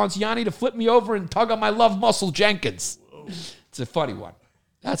tussle, wants Yanni to flip me over and tug on my love muscle, Jenkins. It's a funny one.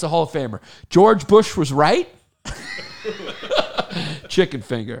 That's a Hall of Famer. George Bush was right. Chicken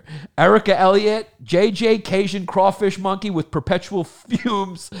finger. Erica Elliott, JJ Cajun Crawfish Monkey with Perpetual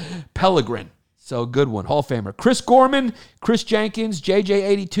Fumes, Pellegrin. So good one. Hall of Famer. Chris Gorman, Chris Jenkins,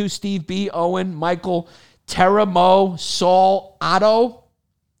 JJ82, Steve B, Owen, Michael, Tara Mo, Saul, Otto.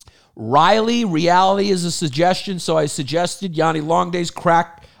 Riley, reality is a suggestion, so I suggested Yanni Longdays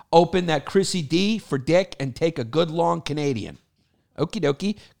crack open that Chrissy D for Dick and take a good long Canadian. Okie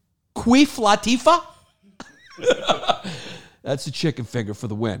dokie. Queef Latifa. That's a chicken finger for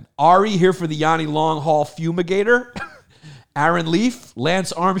the win. Ari here for the Yanni Long Haul Fumigator. Aaron Leaf,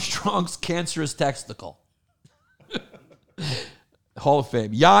 Lance Armstrong's cancerous testicle. Hall of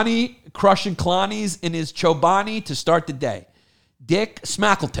Fame. Yanni crushing Clonnies in his Chobani to start the day. Dick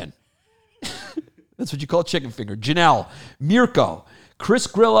Smackleton. That's what you call chicken finger. Janelle, Mirko, Chris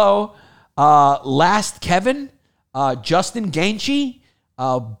Grillo, Last Kevin, Justin Gainchi,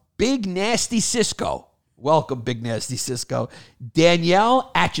 Big Nasty Cisco. Welcome, Big Nasty Cisco.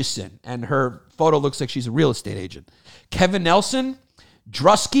 Danielle Atchison, and her photo looks like she's a real estate agent. Kevin Nelson,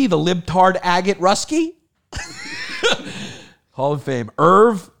 Drusky, the libtard agate Rusky. Hall of Fame.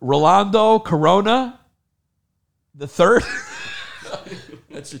 Irv, Rolando, Corona, the third.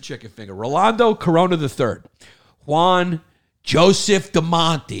 That's the chicken finger. Rolando, Corona, the third. Juan, Joseph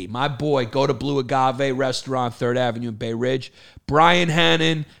DeMonte, my boy, go to Blue Agave Restaurant, 3rd Avenue in Bay Ridge. Brian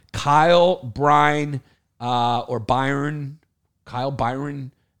Hannon, Kyle Byron,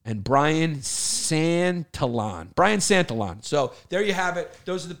 and Brian Santalon. So there you have it.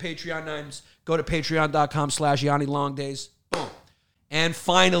 Those are the Patreon names. Go to patreon.com/Yanni Longdays. Boom. And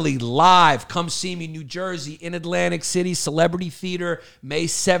finally, live, come see me, New Jersey, in Atlantic City, Celebrity Theater, May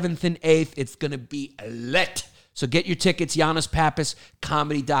 7th and 8th. It's going to be lit. So get your tickets, YannisPappas,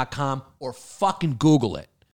 comedy.com, or fucking Google it.